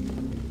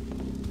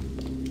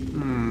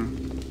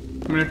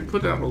 I mean, I can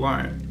put out the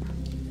light. I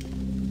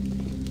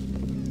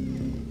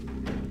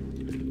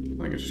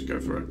think I just go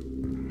for it.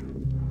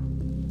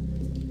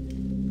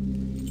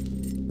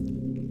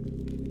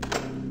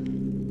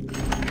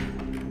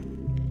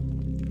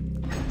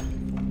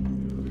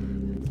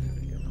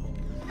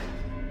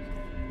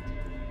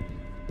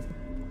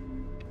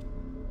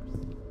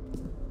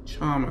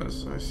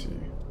 Charmers, I see.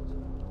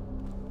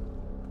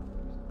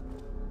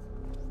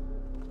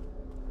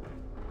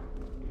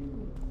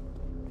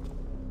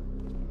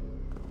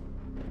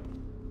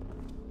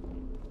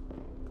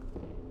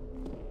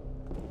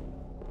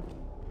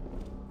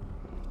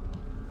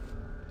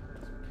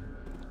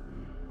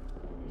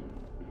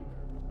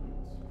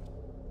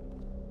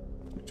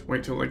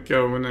 Wait till I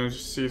go and then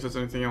just see if there's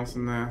anything else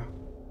in there.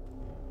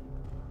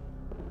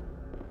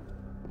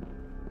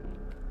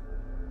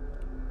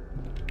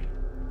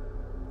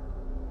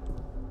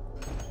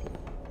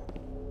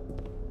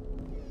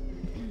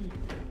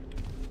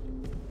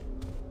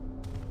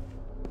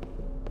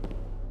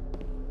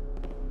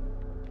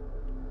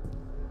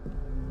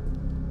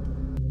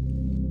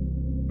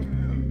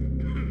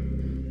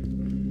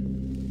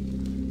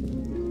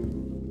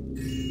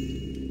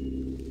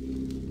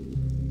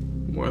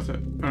 Worth it.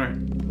 Alright.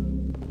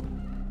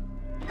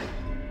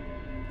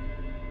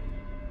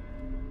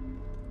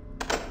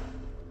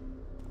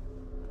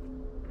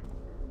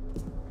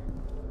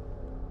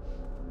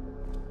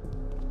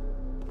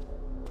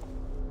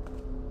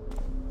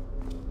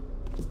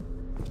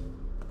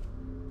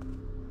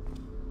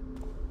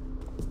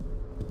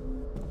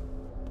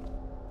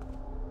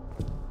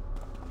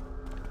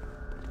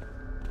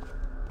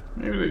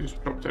 Maybe they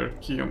just dropped their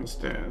key on the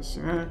stairs,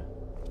 you know?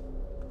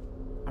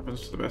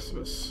 Happens to the best of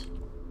us.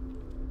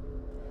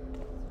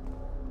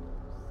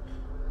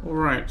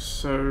 Alright,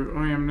 so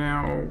I am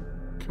now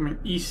coming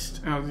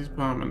east out of these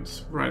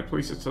apartments. Right,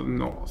 police are to the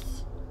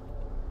north.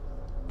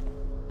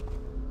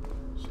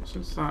 So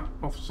since that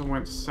officer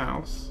went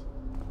south...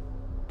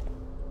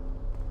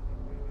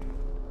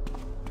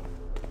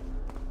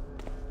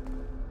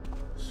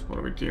 So what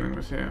are we dealing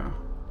with here?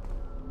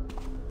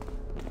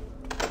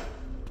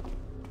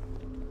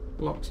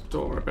 Locked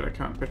door, I bet I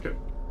can't pick it.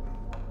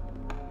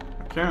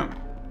 I can.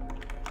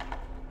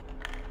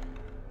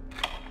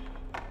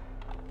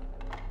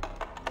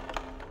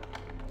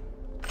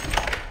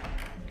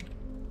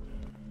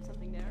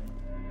 Something there?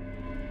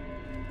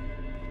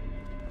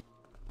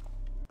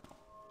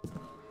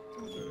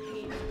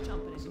 Hey,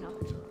 jumping is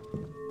nothing.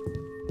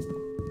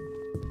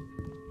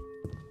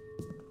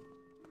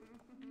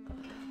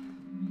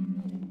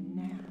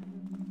 Nap.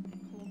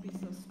 Won't be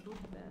so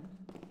spooked then.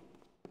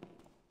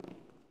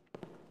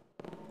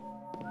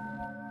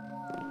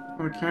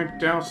 Well, can I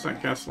douse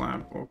that gas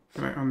lamp, or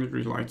can I only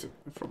relight it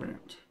before we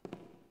end?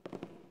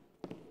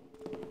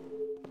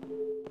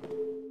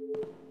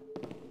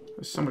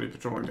 There's somebody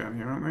patrolling down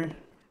here, aren't they?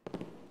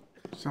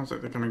 Sounds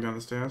like they're coming down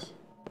the stairs.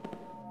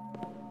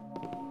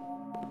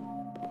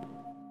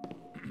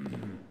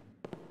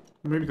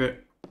 Maybe they...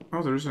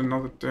 Oh, there is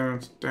another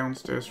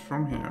downstairs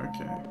from here,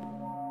 okay.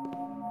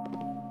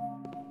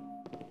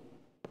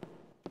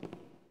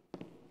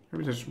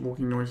 Maybe they're just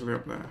walking noisily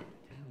up there.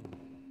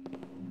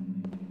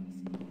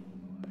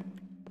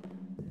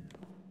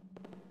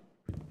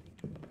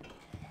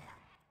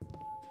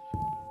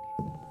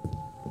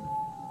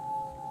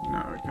 No,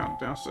 I can't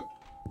douse it.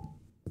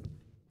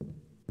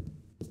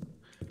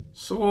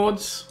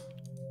 Swords!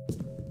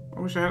 I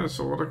wish I had a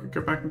sword. I could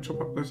go back and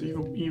chop up those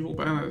evil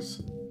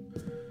banners.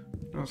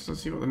 Let's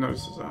see what the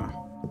notices are.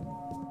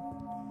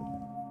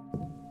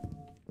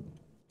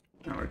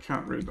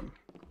 can't read them.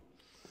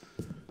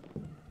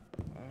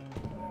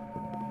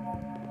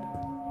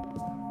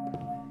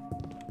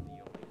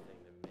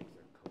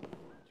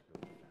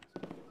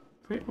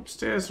 Are they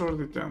upstairs or are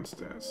they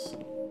downstairs?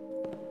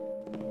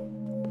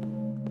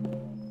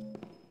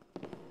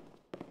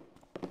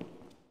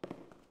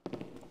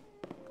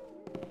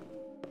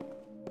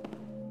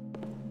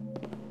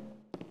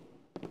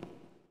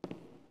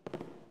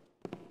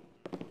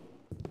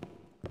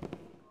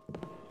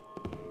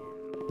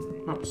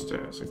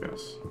 Upstairs, I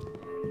guess.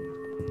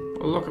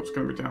 Well, the lockup's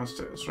going to be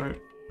downstairs, right?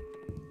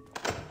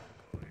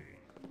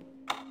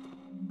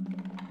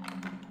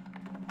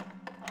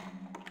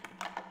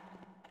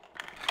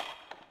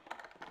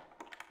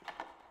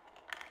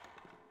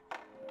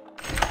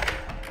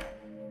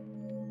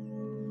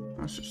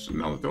 That's just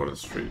another door to the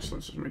street, so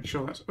let's just make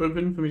sure that's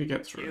open for me to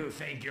get through. You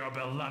think your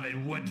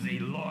beloved woodsy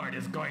lord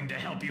is going to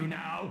help you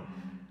now?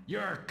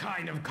 You're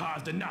kind of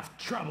caused enough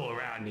trouble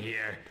around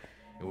here.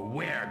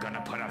 We're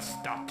gonna put a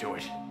stop to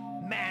it.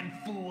 Man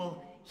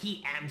fool,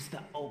 he ams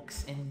the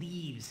oaks and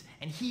leaves,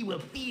 and he will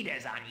feed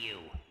us on you.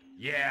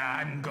 Yeah,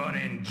 I'm gonna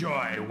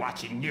enjoy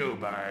watching you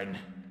burn.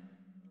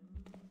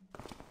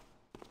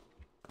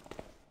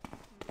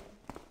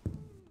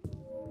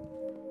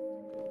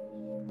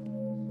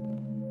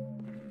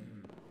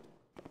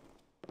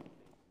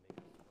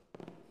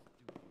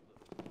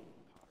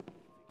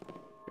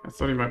 I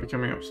thought he might be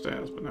coming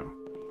upstairs, but no.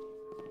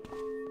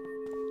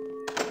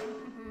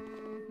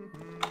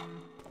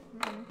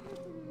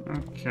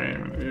 Okay,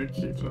 I'm gonna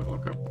keep that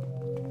lock up.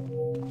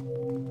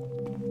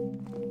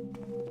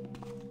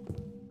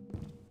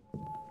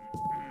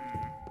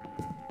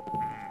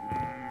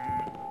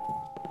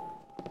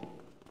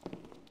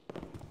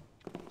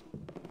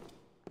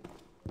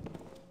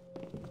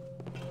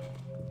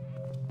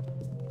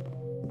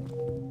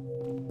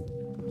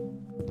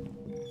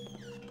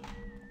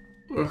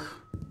 Ugh.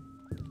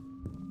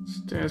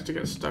 Stairs to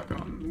get stuck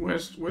on.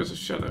 Where's the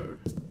shadow?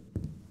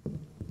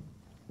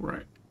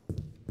 Right.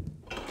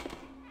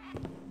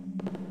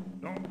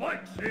 Don't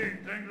like seeing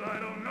things I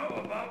don't know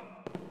about.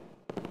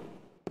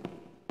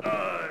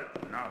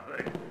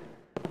 Nothing.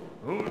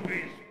 Who'd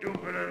be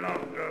stupid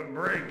enough to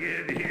break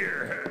in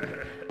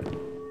here?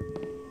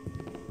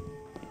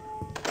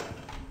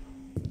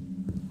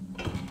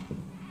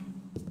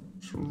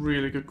 It's a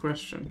really good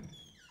question.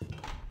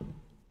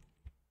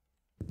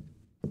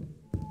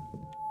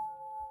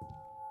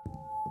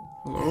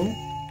 Hello?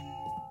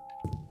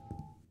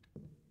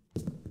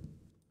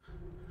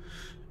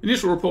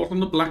 Initial report on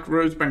the Black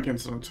Rose Bank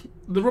incident.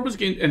 The robbers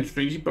gained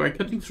entry by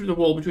cutting through the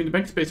wall between the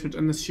bank's basement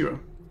and the sewer.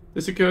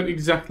 This occurred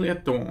exactly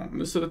at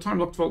dawn, so the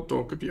time-locked vault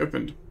door could be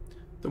opened.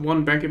 The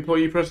one bank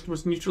employee present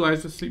was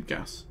neutralized with sleep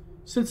gas.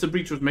 Since the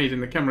breach was made in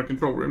the camera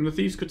control room, the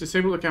thieves could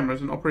disable the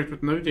cameras and operate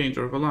with no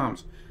danger of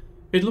alarms.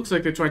 It looks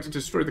like they tried to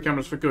destroy the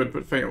cameras for good,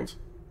 but failed.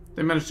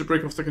 They managed to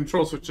break off the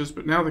control switches,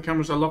 but now the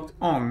cameras are locked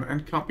on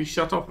and can't be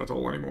shut off at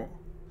all anymore.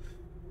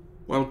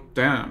 Well,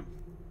 damn.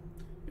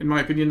 In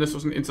my opinion, this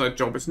was an inside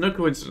job. It's no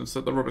coincidence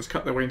that the robbers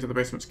cut their way into the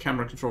basement's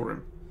camera control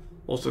room.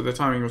 Also, their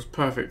timing was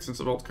perfect, since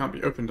the vault can't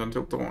be opened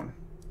until dawn.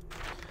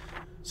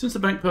 Since the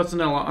bank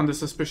personnel are under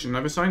suspicion,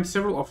 I've assigned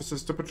several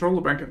officers to patrol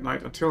the bank at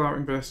night until our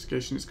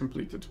investigation is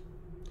completed.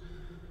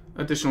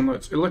 Additional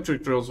notes.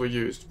 Electric drills were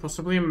used.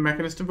 Possibly a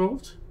mechanist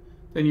involved?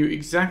 They knew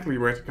exactly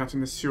where to cut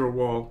in the sewer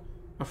wall.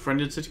 A friend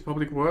in City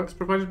Public Works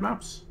provided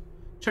maps.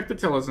 Check the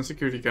tellers and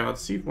security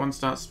guards. See if one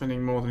starts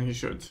spending more than he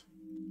should.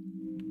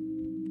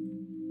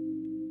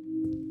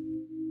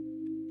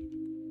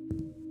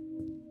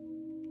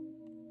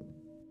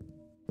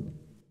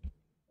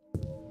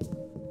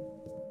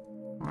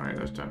 Alright,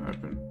 those don't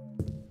open.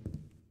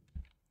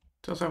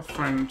 Does our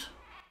friend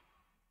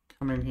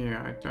come in here?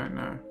 I don't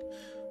know.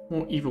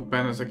 More evil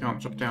banners I can't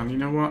drop down. You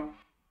know what?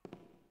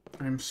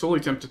 I'm sorely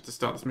tempted to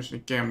start this mission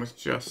again with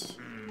just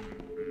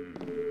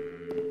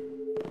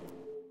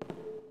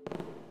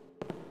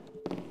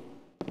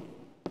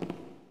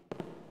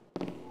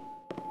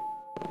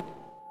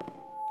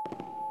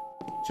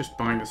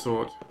buying the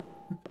sword.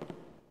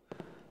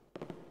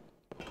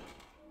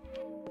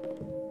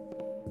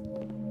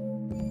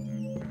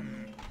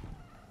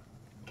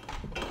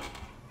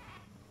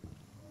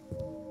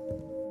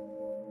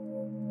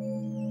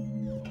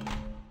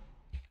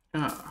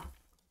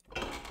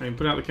 I can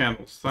put out the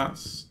candles.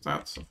 That's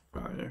of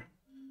value.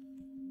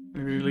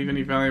 Maybe leave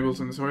any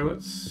valuables in the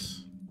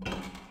toilets?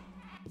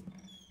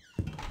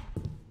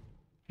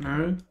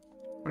 No?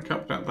 I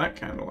can't put out that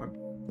candle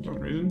for some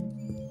reason.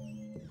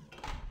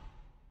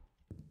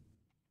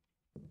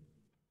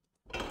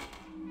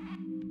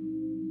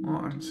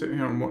 Well, I can sit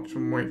here and watch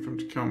and wait for him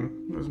to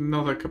come. There's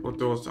another couple of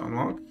doors to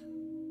unlock.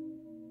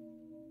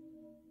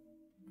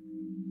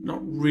 Not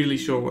really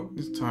sure what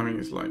his timing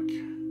is like.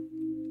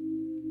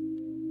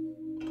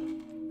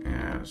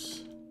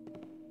 Yes.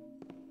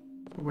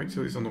 I'll wait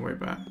till he's on the way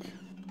back.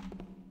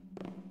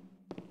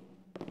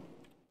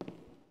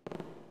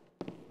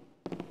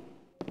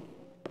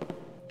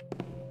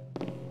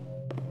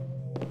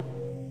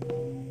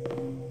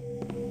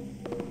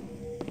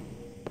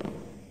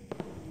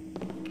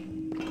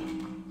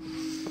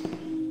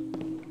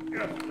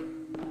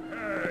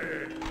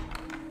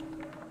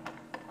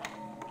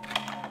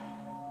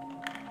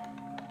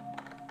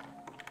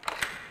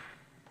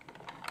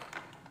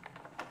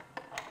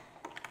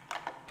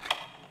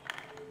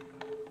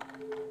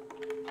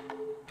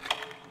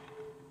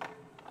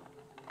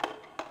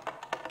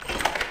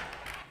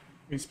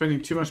 Been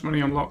spending too much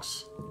money on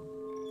locks.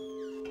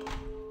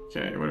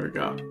 Okay, what do we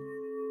got?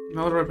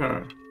 Another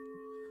repairer.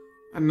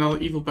 Another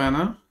evil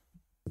banner.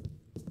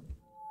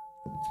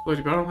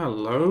 Exploded barrel,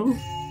 hello.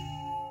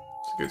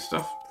 That's good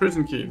stuff.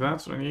 Prison key,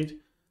 that's what I need.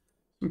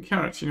 Some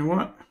carrots, you know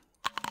what?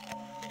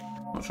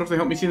 Not sure if they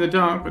help me see in the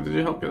dark, but they do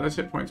help get those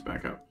hit points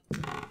back up.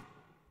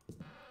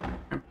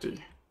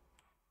 Empty.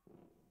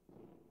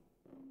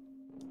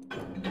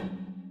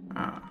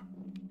 Ah.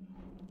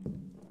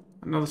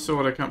 Another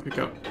sword I can't pick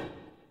up.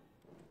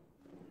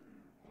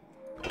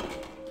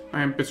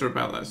 I am bitter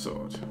about that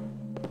sword.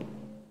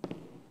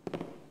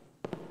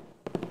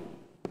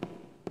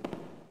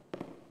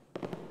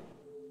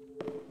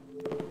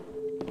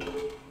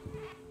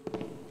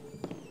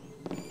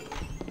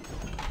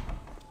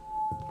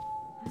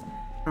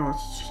 Oh,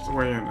 it's just the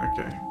way in,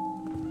 okay.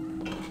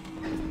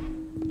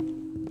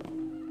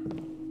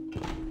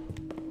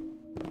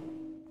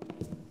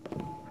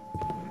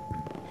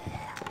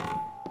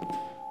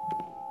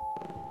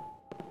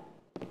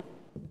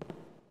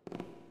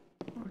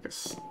 Like a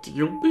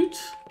steel boot?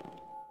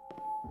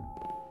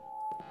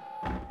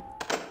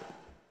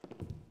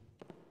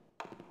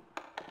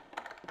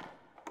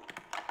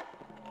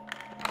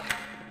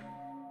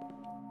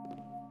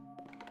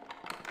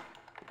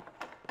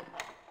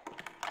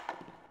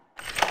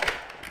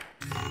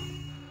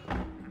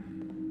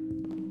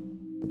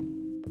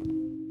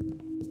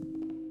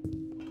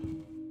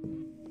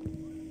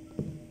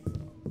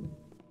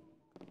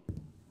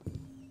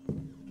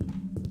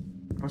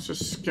 Let's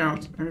just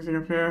scout. Anything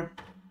up here?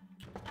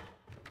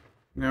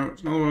 No,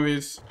 it's another one of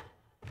these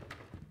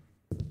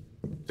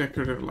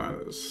decorative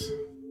ladders.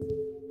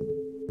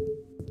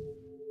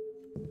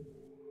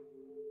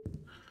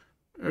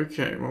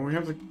 Okay, well we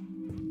have the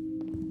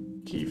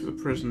key for the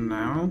prison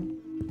now.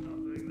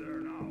 Nothing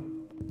there now.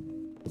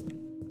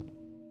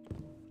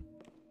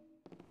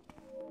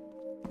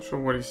 Not sure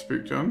what he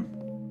spooked on.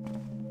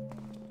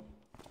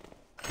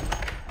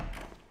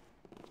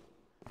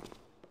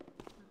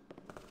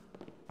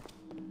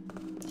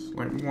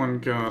 Like one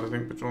guard, I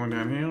think, patrolling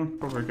down here.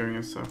 Probably going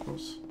in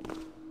circles.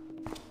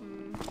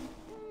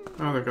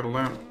 Oh, they've got a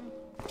lamp.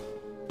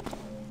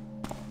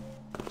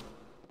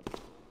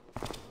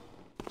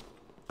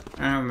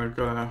 And they've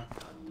got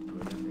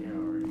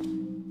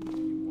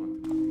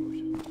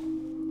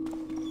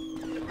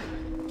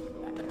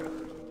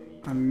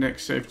a neck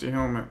safety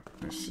helmet.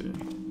 Let's see.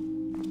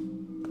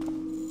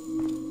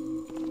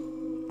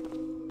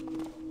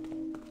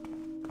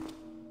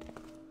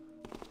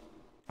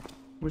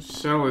 Which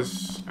cell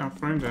is our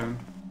friend in?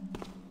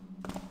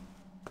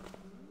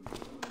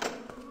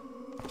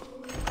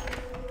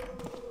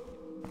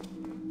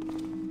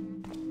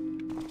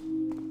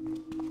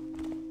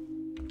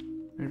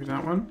 Maybe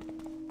that one?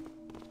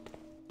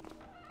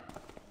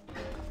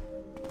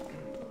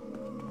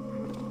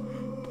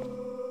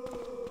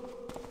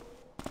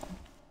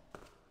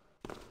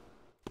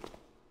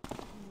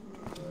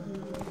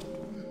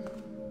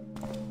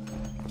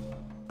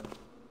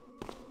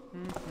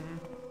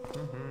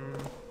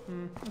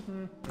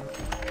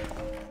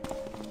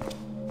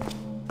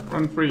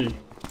 Run free.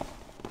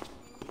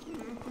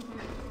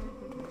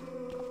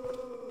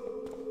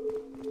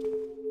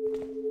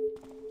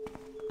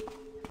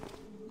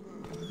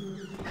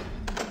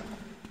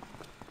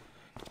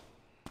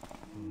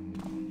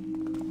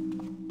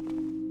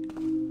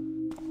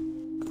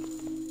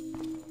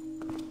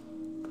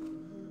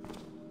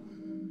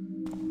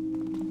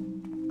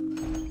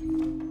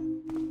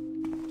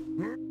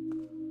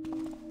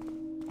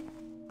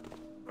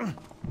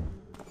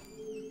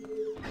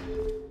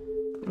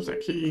 Where's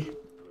that key?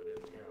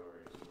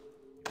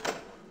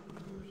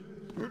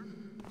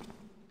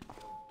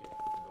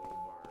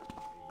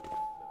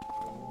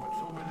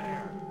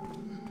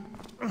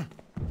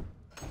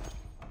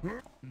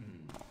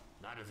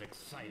 Not as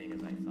exciting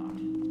as I thought.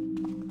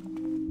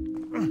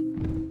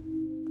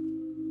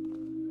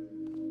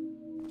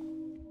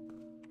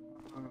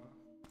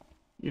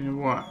 You know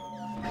what?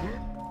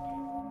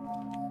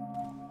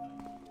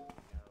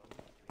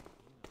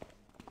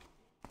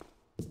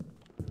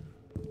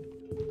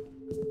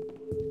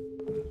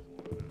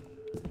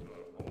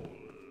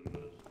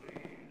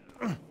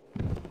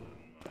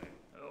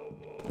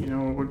 You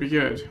know what would be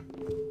good?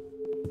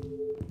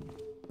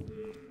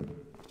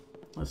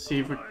 Let's see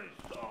if we... I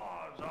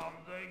saw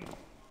something.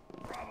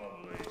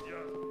 Probably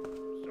just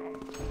some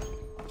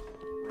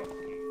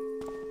rookie.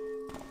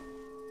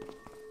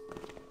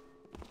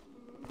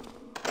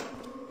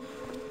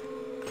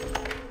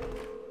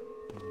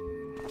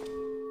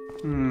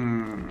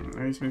 I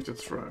need something to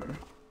throw.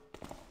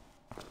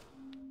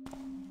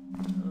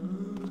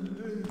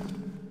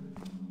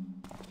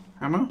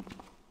 Hammer?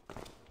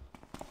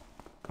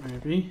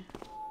 Maybe.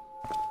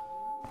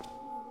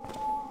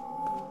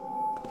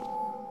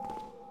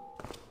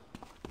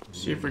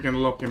 See if we can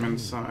lock him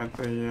inside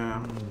the...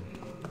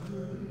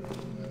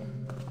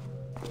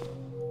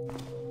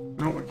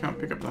 No, we can't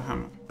pick up the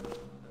hammer.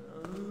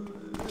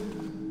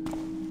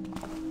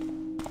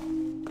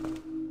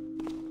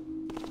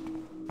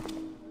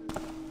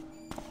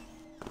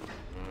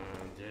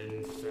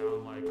 Didn't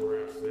sound like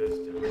refs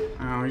this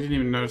time. Oh, he didn't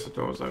even notice the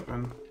door was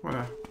open. What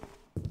a...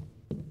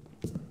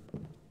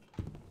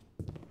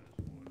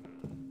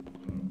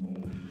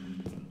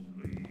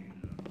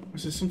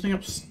 Is there something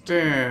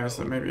upstairs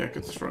that maybe I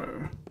could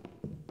throw?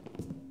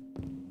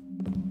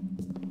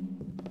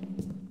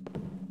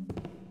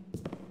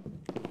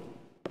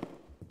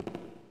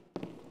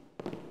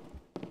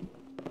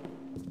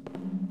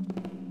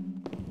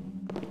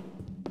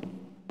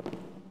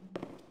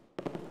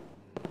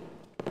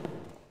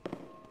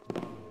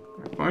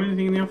 Find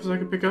anything in the office I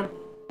could pick up?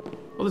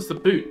 Oh, there's the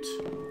boot.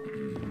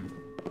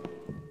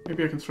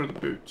 Maybe I can throw the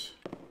boot.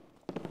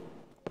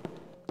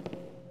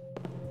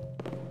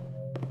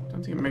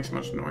 Don't think it makes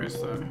much noise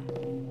though.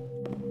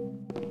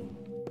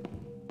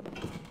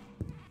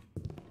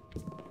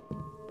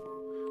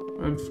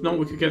 If not,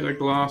 we could get a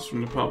glass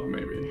from the pub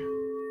maybe.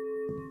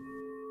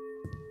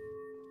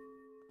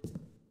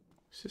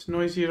 Is this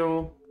noisy at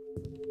all?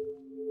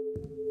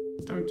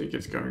 Don't think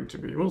it's going to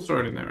be. We'll throw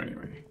it in there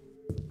anyway.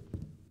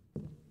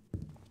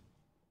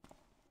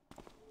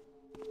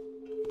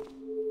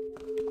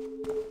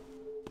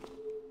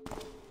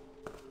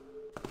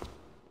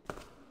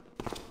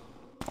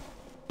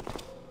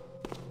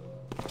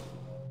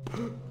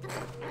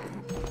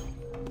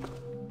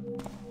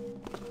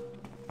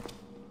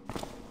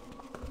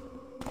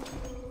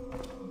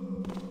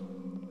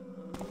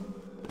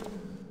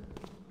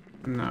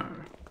 No.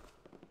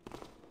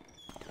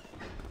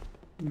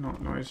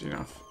 Not noisy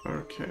enough.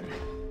 Okay.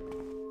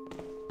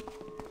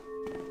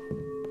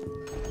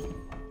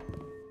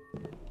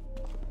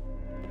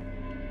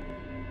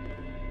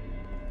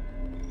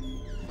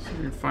 See if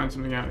we can find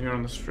something out here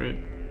on the street.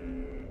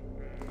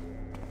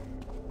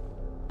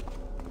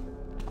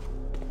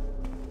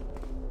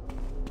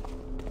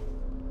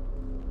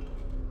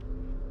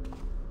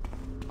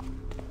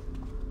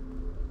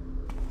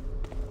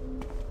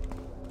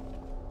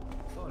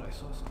 Thought I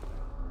saw something.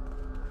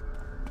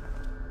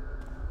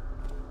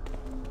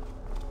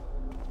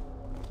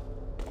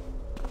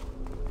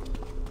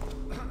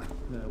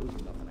 No, it was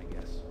nothing, I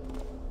guess.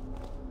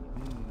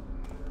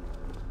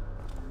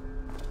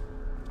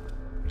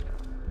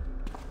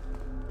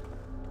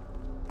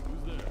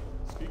 Who's there?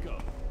 Speak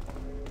up.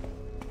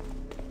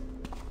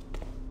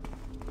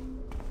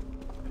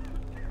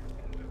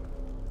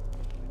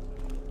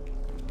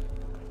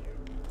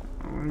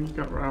 Oh, he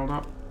got riled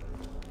up.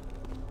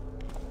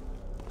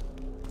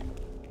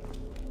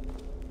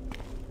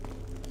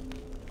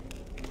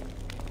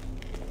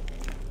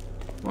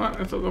 What?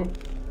 I thought the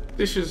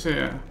dishes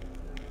here.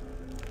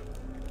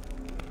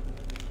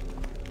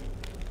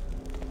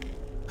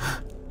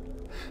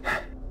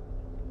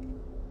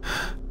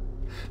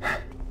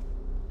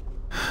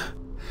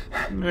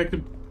 I mean, I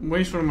could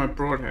waste one of my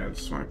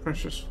broadheads, my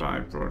precious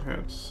 5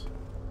 broadheads.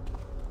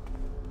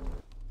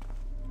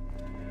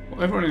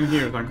 Well, everyone in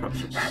here is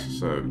unconscious,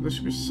 so there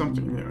should be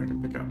something in here I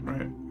can pick up,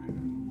 right?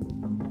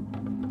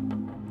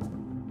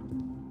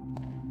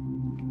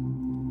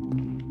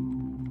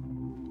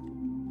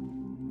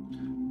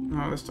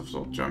 Oh, this stuff's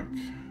all junk.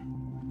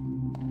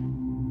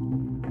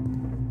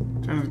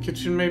 Down in the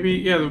kitchen, maybe?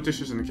 Yeah, there are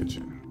dishes in the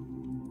kitchen.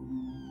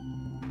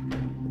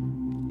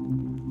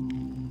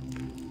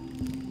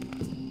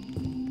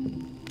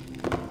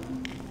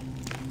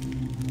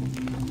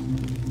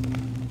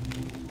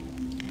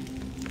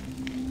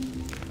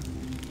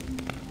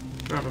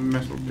 Grab a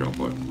metal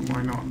goblet,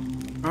 why not?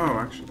 Oh,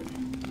 actually.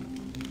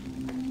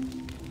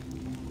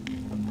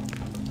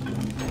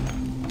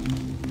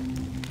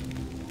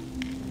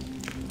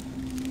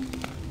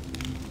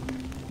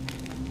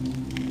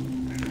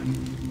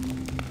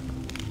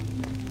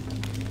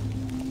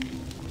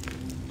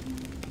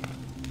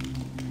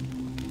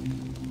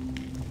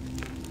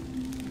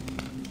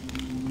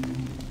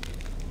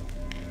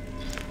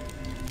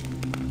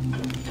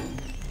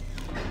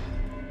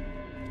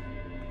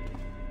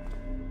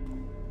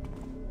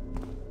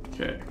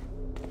 Okay.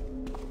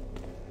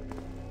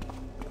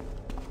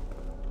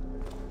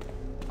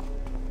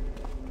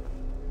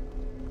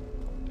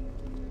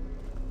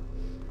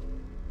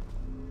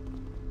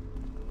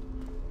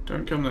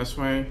 Don't come this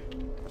way.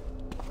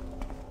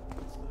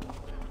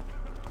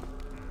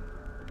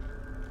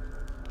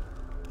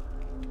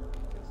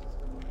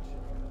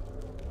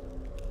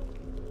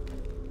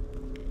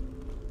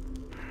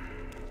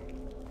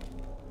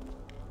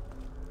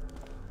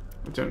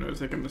 I don't know if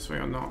they come this way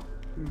or not.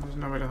 There's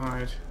nowhere to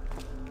hide.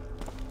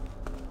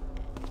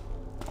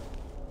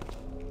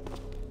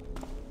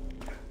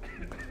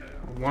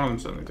 One of them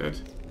certainly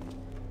did.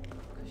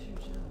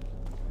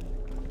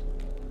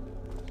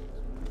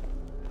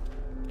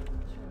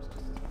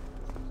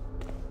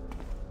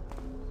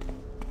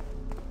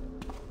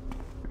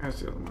 There's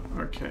the other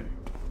one. Okay.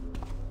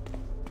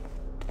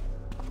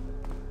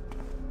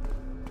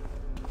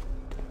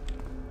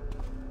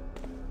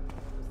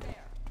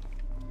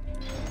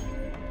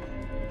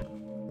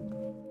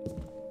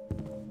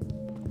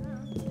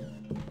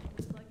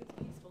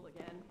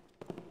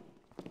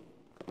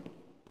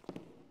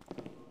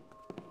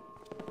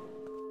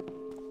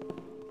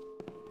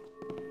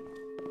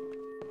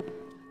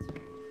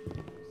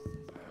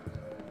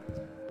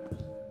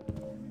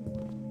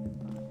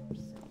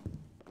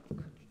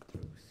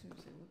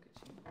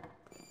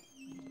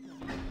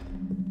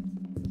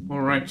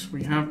 Right,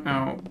 we have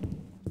our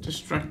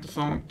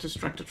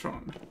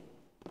distractatron.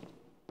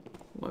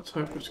 Let's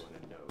hope it's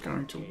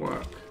going to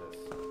work.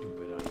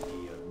 Stupid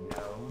idea of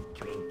no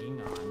drinking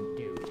on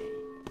duty.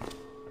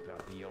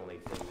 About the only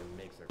thing that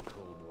makes a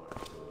cold water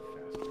go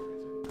faster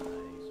is an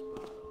ice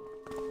bottle.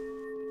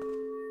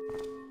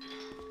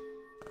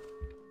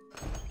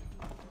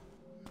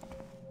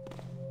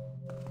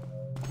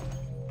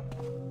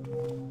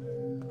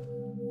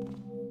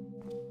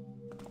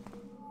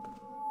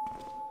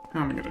 How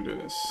am I going to do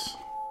this?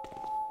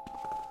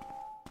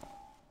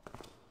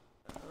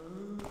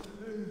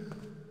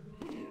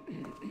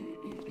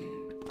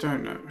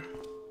 Don't know.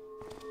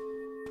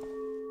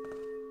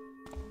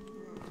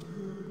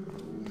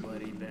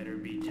 Somebody better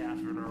be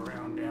taffing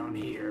around down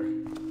here.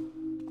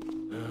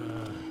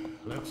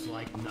 Looks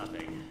like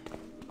nothing.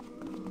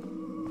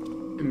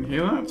 Didn't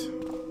hear that?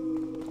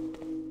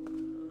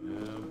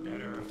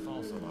 Better a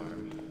false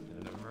alarm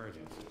than an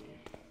emergency.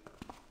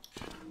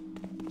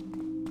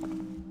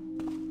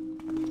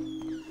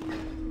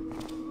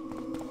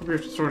 Maybe we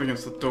have to throw it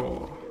against the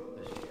door.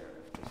 The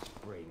sheriff just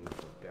sprayed me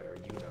for better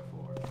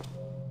uniform.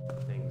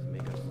 Things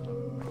make us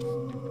look like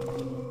stupid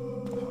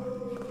little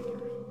pottery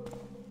figures.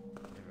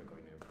 Never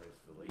going to impress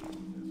the ladies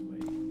this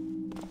way.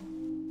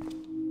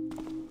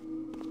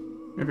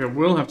 Maybe I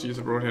will have to use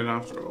a broadhead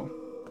after all.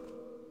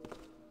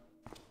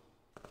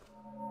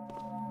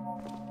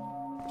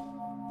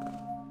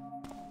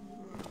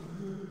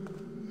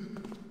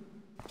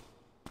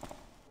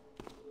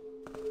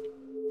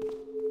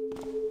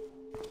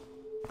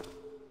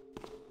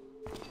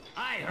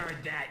 I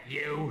heard that,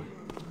 you!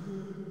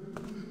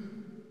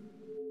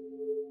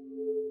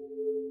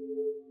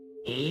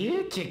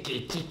 Here,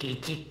 chicky, chicky,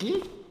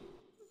 chicky.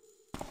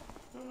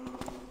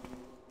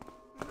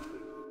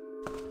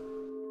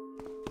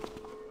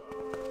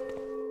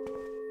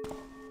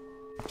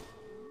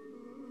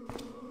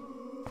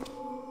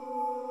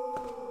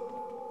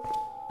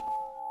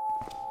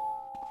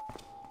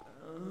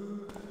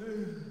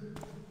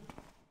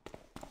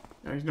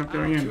 No, he's not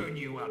going in. Turn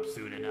you up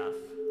soon enough.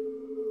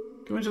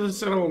 Go into the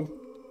cell.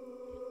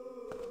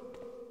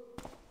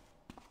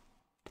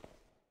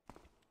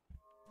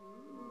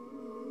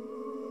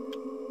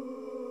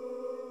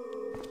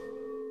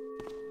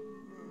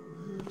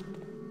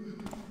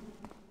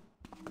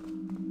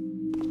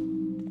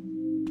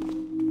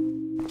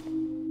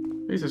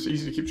 At least it's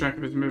easy to keep track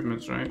of his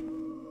movements, right?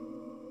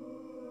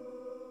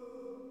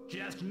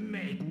 Just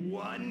make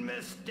one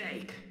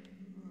mistake.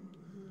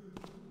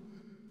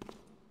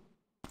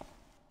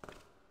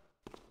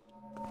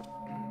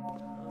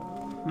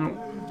 No.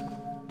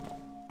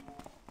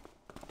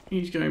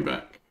 He's going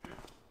back.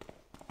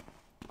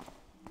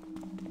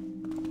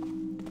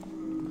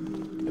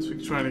 Guess we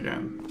can try it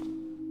again.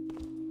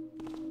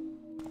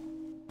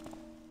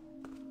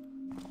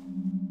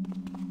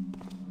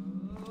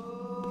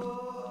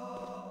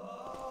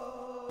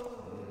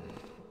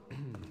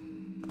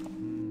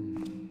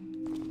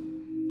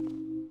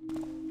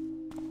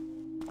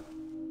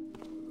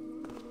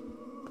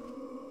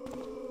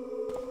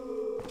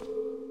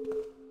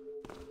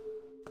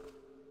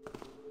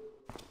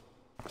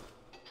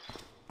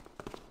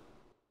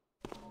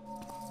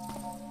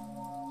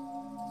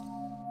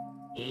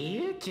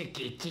 Here,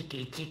 chicky,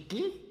 chicky,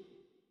 chicky.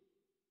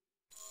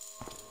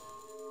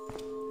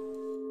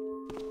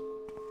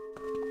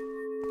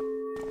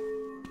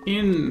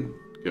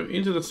 Go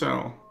into the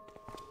cell.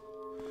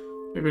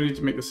 Maybe I need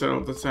to make the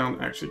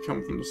sound actually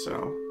come from the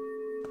cell.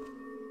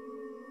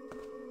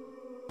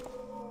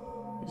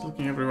 He's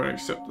looking everywhere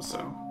except the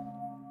cell.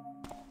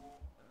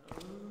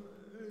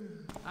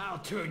 I'll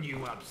turn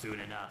you up soon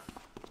enough.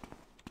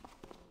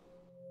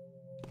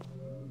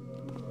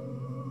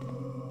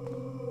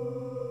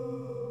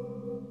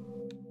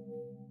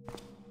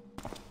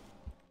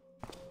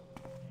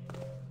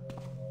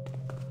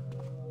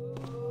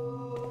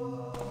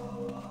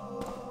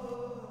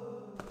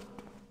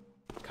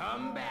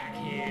 Come back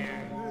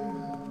here.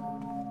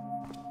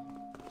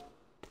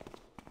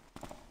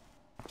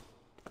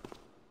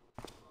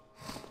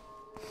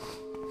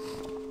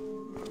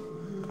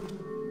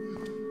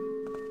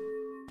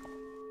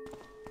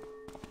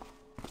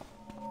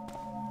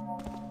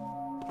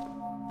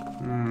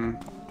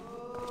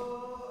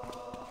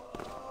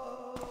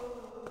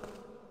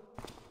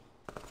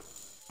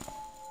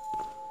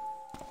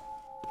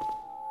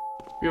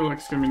 I feel like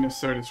it's going to be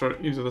necessary to throw it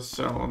into the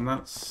cell, and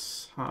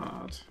that's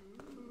hard.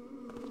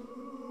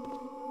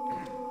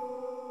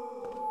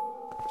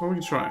 Well, we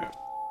can try it.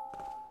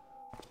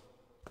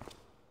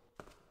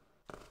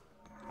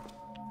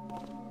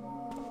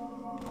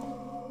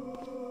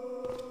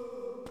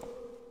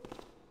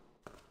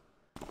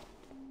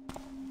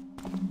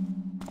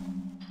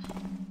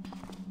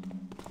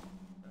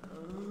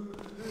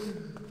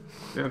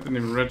 Yeah, that didn't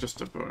even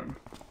register for him.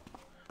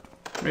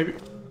 Maybe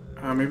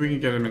we can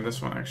get him in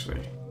this one,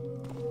 actually.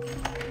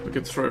 We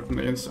could throw it from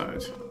the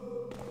inside.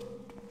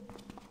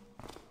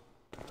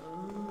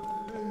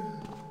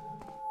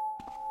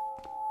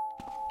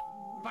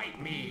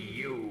 Fight me,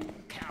 you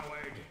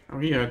coward. Oh,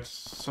 he had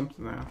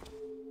something there.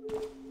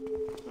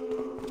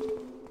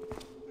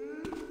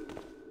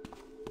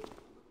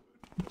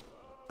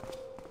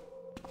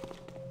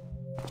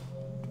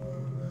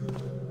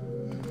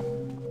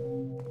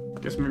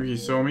 Guess maybe he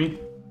saw me.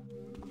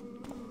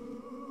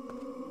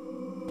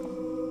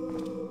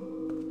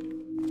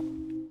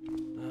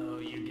 Oh,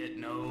 you get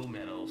no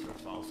medals for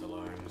false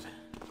alarms.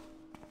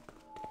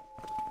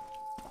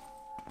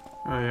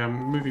 I am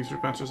moving through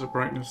patches of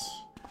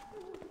brightness.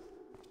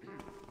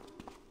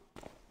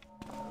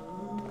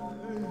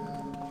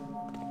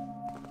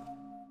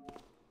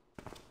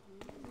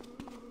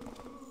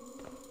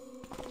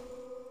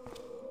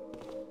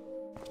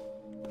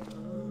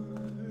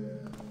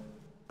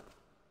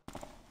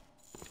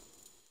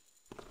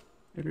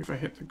 Maybe if I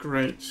hit the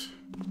grate.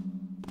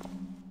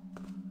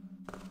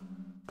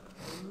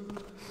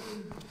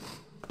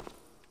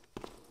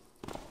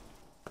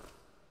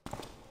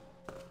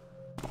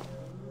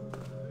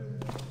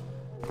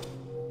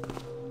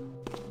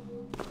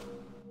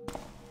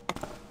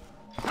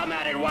 Come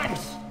at it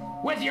once!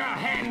 With your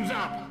hands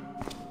up!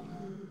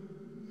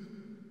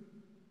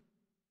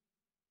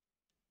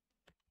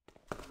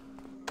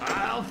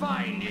 I'll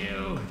find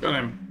you! Got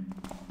him.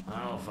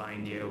 I'll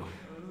find you.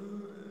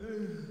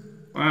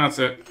 That's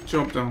it.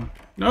 Job done.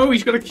 No,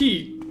 he's got a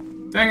key.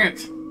 Dang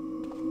it.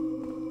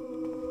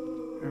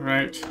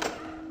 Alright.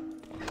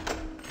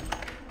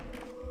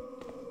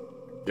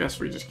 Guess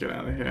we just get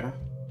out of here.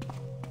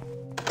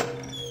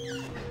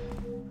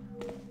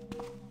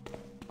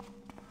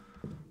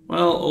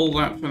 Well, all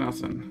that for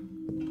nothing.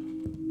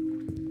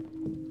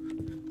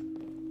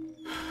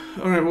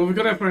 Alright, well, we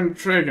got our friend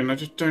Dragon. I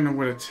just don't know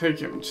where to take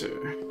him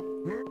to.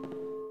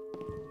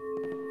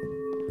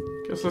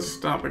 Guess let's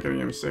start by getting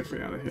him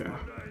safely out of here.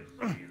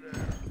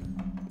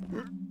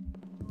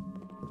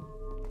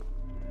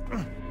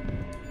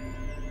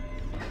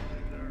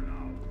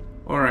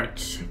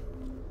 Alright.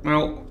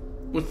 Well,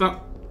 with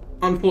that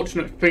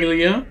unfortunate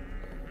failure,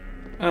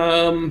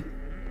 I mean,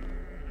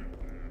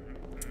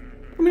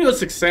 it was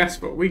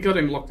successful. We got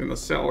him locked in the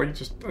cell. I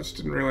just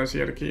didn't realize he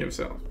had a key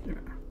himself, you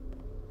know.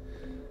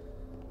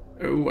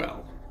 Oh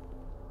well.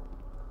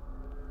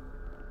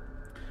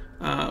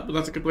 But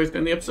that's a good place to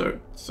end the episode.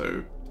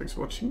 So, thanks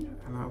for watching,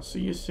 and I'll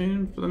see you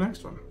soon for the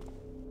next one.